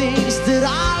of the things that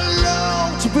I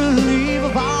love to believe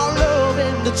about love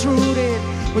and the truth in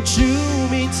what you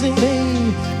mean to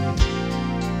me.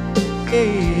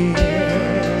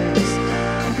 Yes,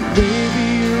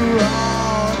 baby, you're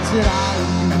all that I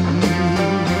need,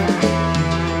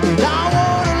 and I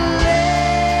wanna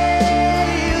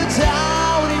lay you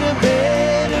down in a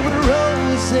bed of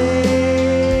roses.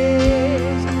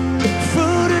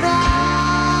 Through the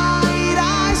night,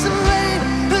 isolate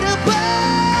in a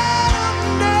bed of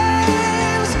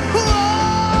nails.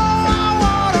 Oh, I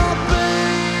wanna be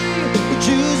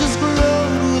Jesus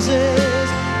closes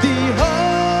the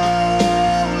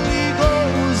Holy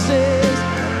Ghost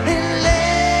and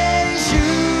lays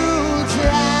you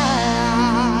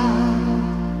down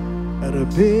at a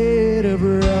bed of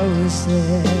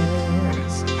roses.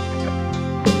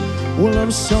 Well,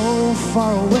 I'm so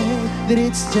far away that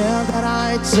it's time that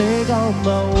I take on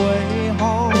my way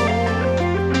home.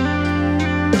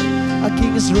 A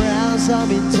king's ransom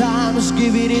in time is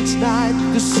giving its night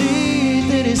to see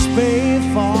that it's paid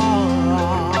for.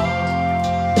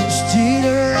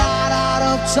 Still right out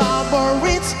of time, but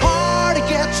it's hard to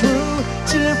get through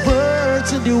to the birds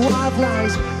and the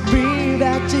wildflies. Bring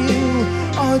back to you,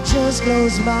 or just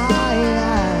close my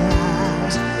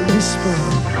eyes. Whisper,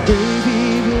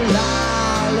 baby, will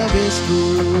our love is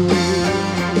true.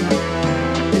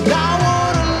 And I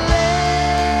wanna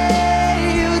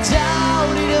lay you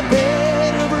down in a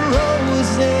bed of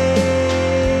roses.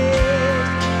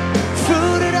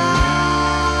 Through the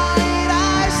night,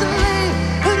 isolate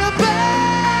in a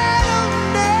bed of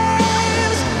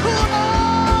nails.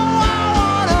 Oh, I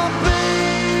wanna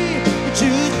be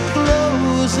just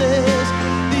closes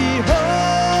the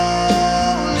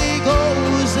Holy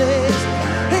Ghost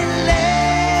and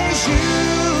lays you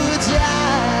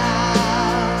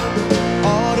down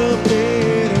on a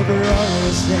bed of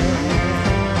roses.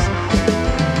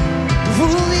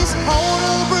 Fool these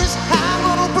holdovers,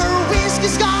 hangover,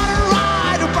 whiskey's got a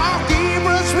ride. About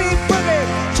Gabriel's sweet baby,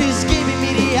 she's giving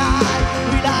me the eye.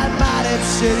 We like might have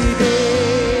said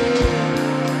it,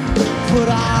 but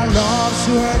our love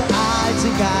to her eyes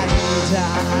and got it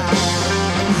down.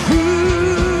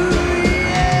 Ooh,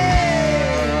 yeah.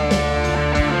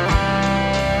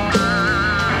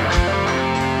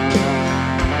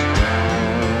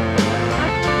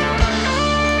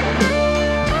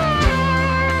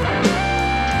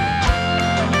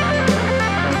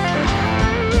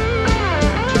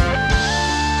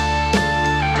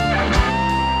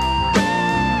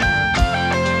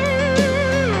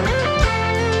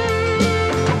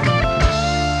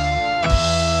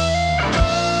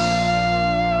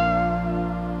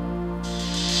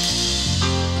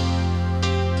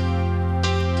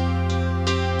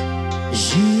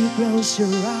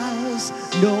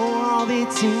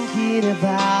 thinking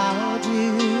about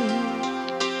you.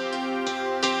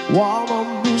 While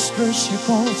my mistress, she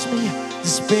calls me, the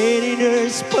spinning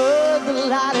nurse put the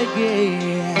light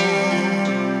again.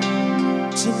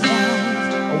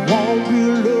 Tonight I won't be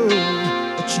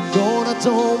alone, but you know that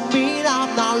don't mean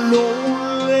I'm not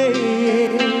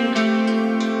lonely.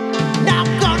 Now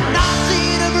I've got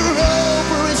nothing ever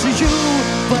over is you,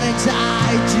 but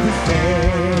anxiety to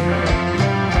fair.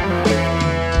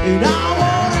 And I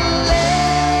wanna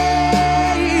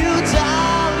lay you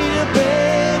down in a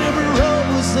bed of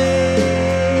roses,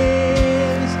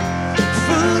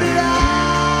 food and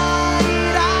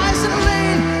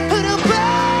isolate in a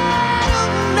bed of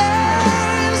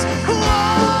nails. Oh, I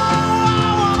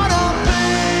wanna be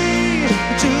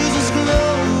Jesus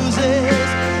closes,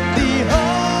 the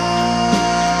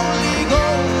Holy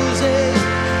Ghost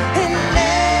and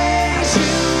lays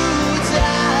you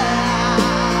down.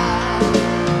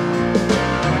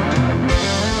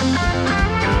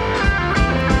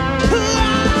 I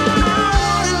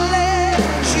wanna lay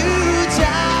you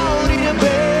down in a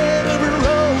bed of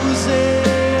roses,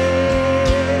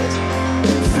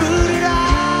 fruited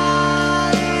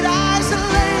eyed,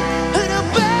 isolate in a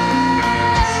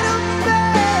bed of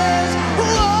nails. Oh,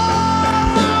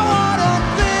 I wanna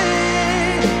be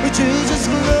with Jesus'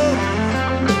 love,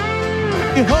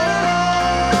 the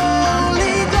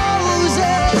Holy Ghost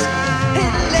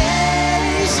and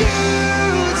lays you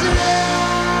down.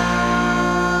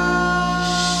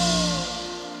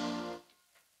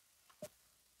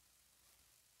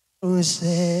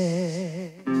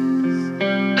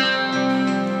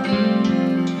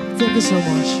 Thank you so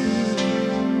much.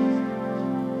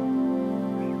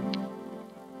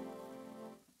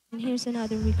 And here's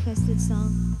another requested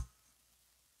song.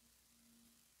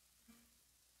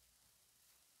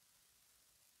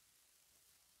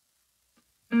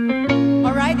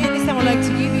 All right, and this time I'd like to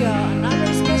give you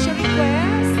another special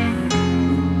request.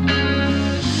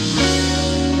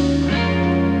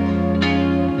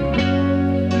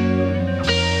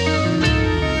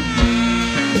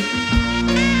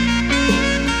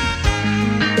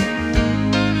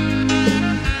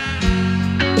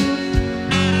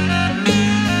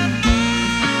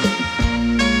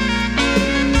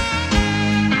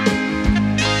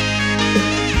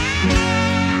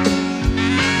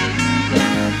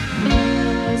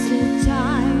 Was a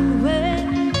time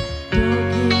when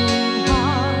broken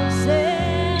hearts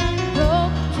and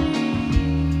broken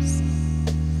dreams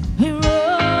were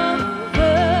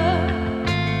over.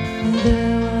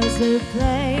 There was a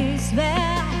place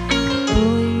where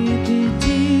all you could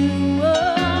do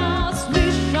was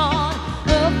wish on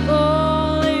a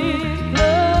four-leaf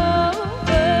clover.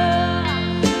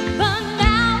 But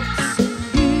now it's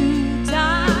a new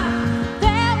time.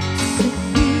 There's a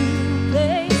new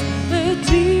place where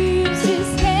dreams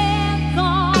just can't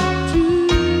come true.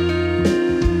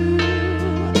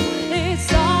 It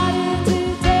started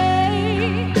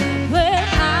today when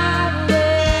I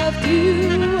left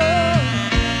you.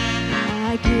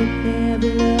 I could never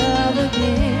love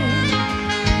again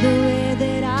the way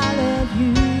that I love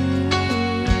you.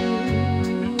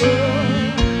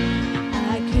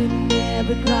 I could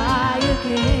never cry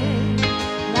again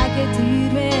like I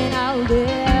did when I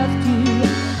left you.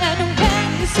 And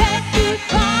when you said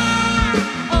goodbye,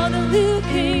 all the look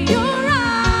in your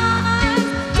eyes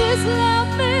just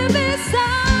left me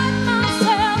beside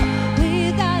myself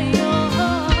without your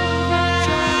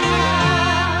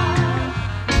child.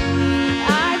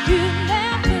 I could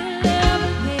never love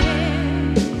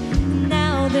again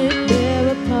now that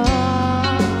we're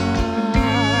apart.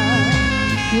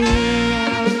 When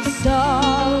I was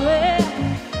sorry,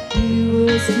 it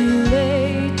was too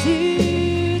late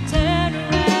to turn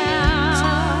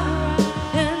around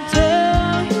and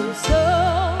tell you so.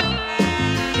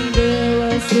 There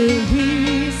was a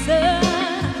reason,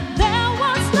 there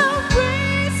was no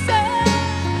reason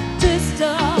to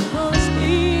stop us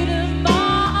beating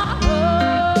my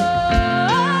heart.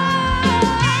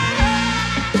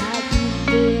 I could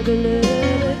never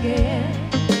love again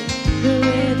the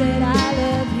way that I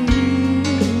love you.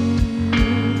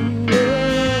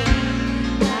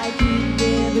 I could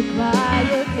never cry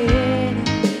again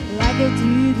like I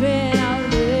did when I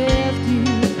left you.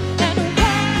 And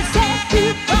when you said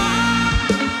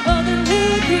goodbye, all the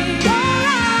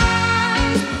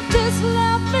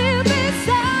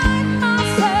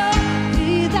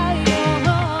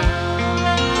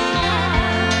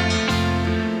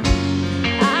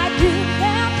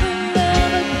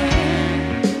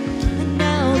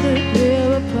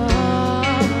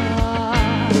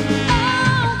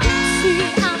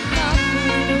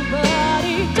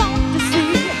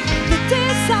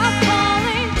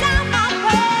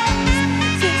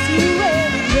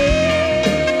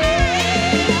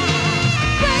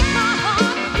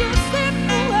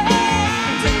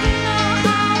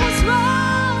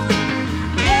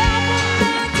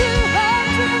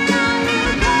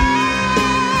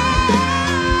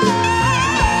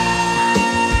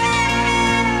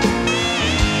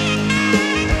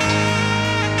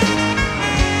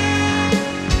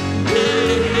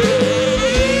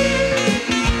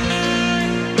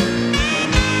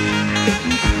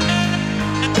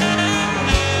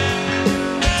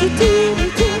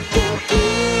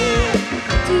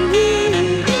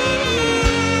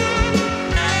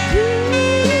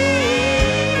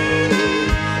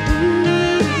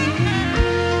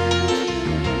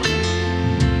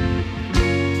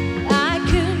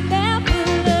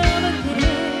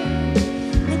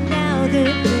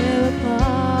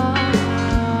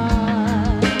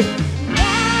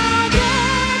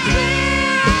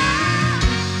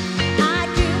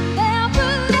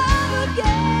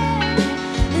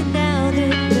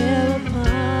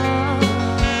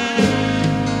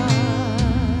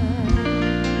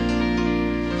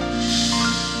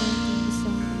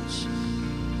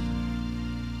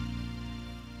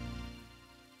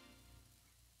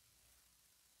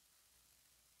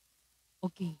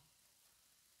Okay.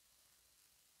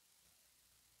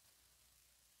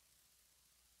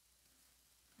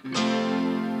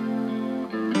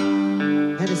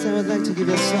 At this time, I'd like to give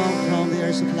you a song from the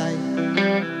Air Supply.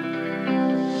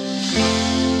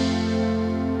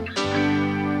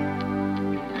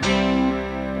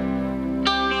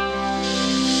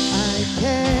 I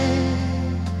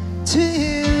came to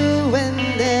you and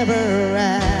never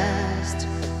asked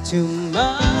too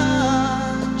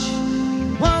much,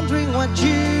 wondering what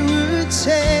you would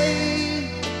say,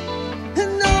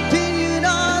 and hoping you'd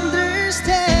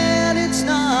understand it's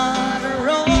not a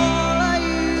role I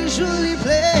usually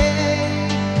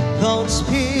play. Don't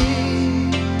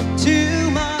speak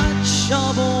too much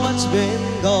of what's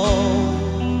been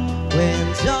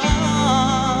going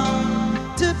on.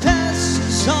 The past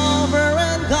is over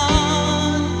and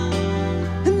gone,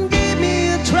 and give me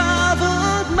a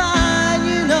troubled mind.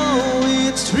 You know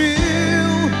it's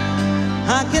true,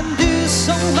 I can do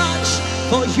so much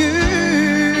for you.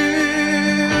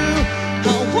 I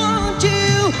want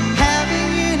you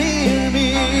having you near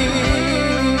me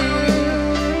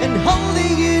and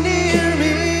holding you near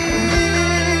me.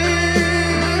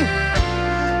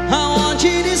 I want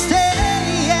you to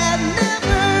stay and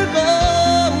never go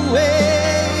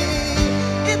away.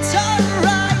 It's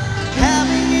alright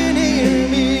having you near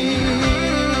me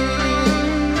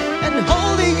and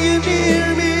holding you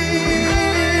near me.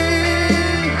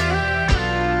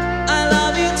 I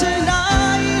love you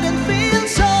tonight and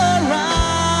feels alright.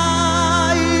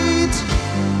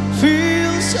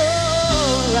 Feels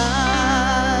alright.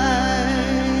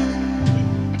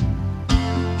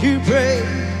 You pray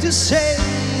to say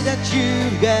that you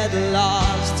get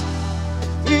lost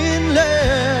in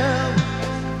love,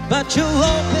 but you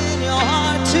open your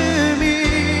heart to me.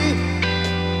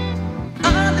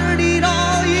 Underneath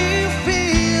all you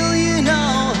feel, you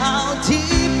know how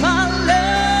deep our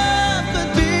love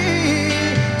could be.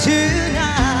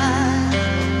 Tonight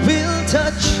we'll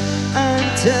touch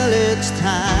until it's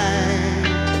time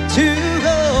to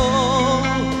go.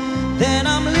 Then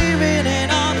I'm leaving it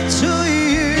up to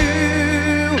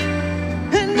you,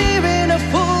 and even a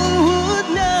fool would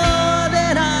know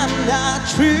that I'm not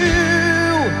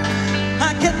true.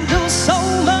 I can do so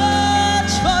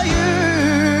much for you.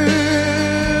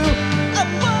 I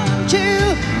want you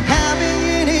having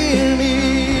you near me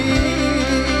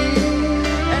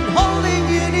and holding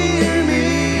you near me.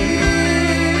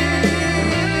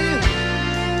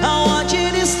 I want you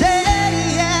to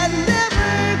stay and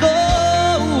never go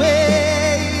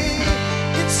away.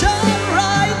 It's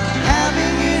alright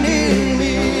having you near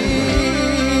me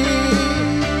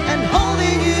and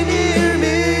holding you near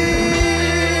me.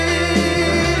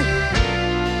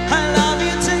 I love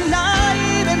you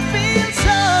tonight and feels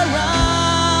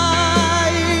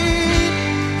alright.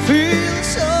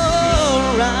 Feels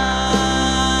alright.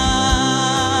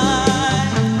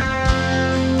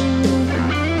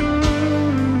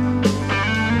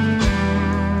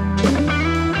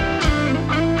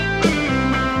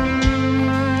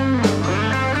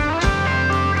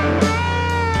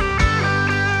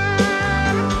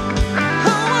 I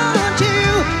want you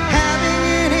having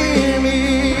you near me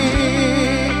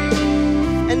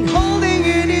and holding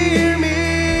you near me.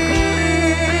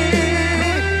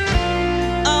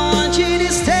 I want you to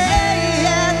stay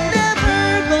and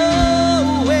never go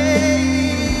away.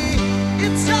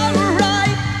 It's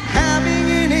alright having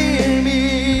you near me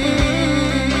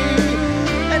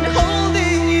and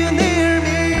holding you near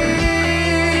me.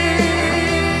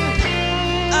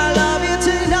 I love you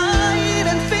tonight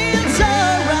and feels alright.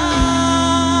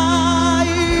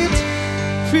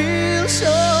 Feels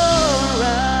alright.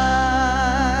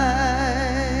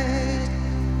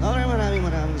 Okay,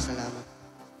 maraming salamat.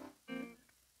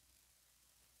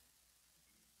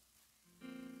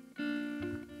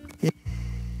 Hey.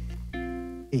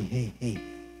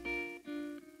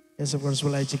 Yes, of course,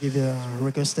 we'd like to give you a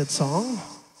requested song.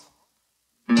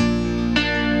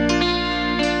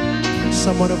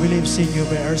 someone who believes in you,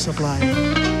 bearers of life.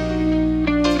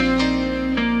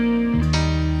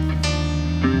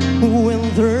 When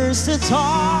there's a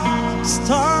dark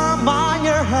storm on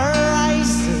your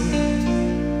horizon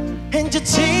and you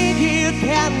think you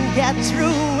can get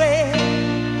through it,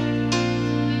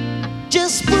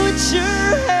 just put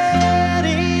your head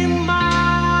in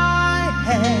my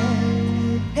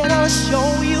hand and I'll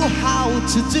show you how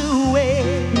to do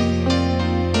it.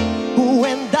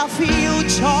 When the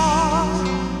future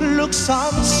looks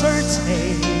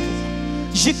uncertain,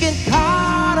 you can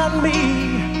count on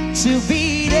me to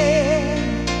be there.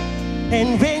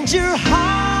 And when your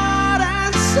heart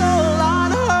and soul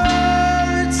are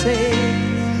hurting,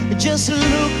 just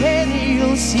look and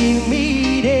you'll see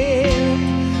me there.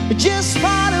 Just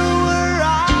follow where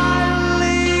I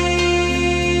lead.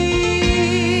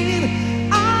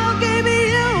 I'll give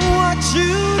you what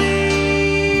you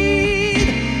need.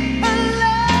 A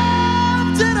love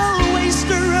that'll waste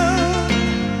the road,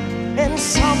 and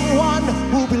someone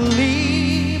who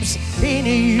believes in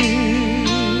you.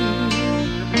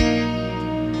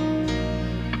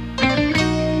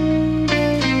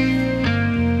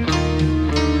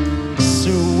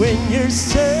 So when you're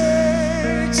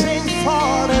searching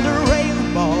for the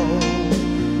rainbow,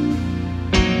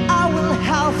 I will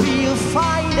help you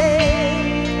find it.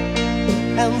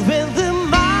 And when the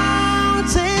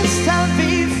mountains stand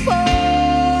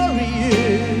before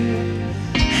you,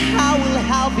 I will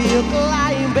help you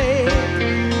climb it.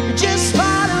 Just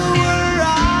follow where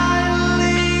I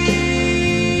lead.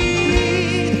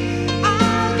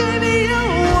 I'll give you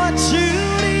what you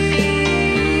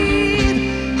need.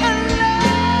 A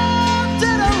love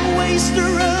that'll waste the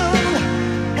road,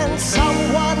 and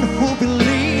someone who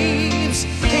believes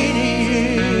in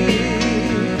you.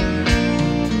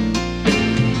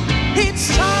 It's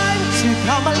time to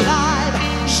come alive.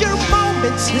 Your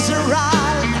moment is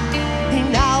arrived,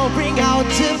 and I'll bring out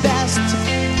the best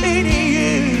in you.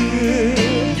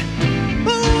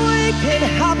 We can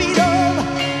have it all.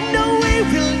 No, we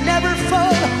will never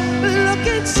fall.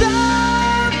 Looking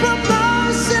down from the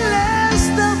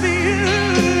celestial view.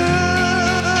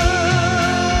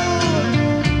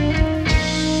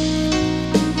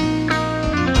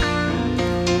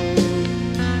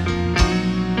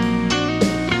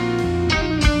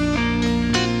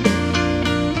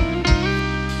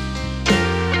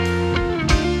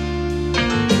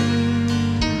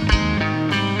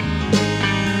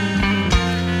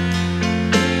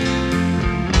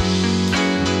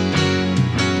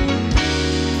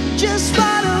 Just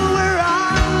follow where I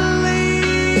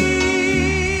lead.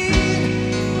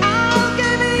 I'll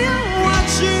give you what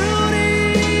you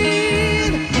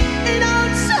need, and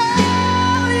I'll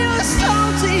tell you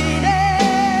something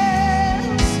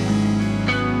else.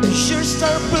 Sure,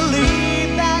 start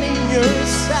believing that in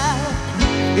yourself.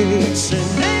 It's an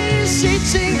easy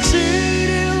thing to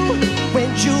do when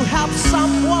you have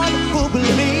someone who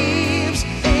believes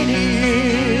in you.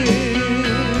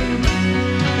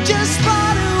 Just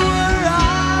follow where I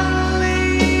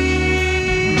lead.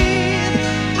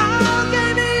 I'll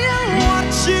give you what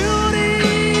you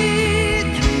need,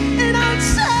 and I'll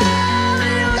tell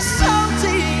you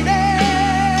something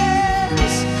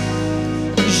else.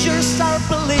 You start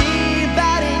believing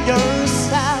that in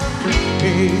yourself.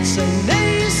 It's an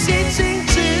easy thing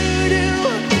to do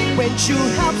when you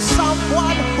have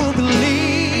someone who believes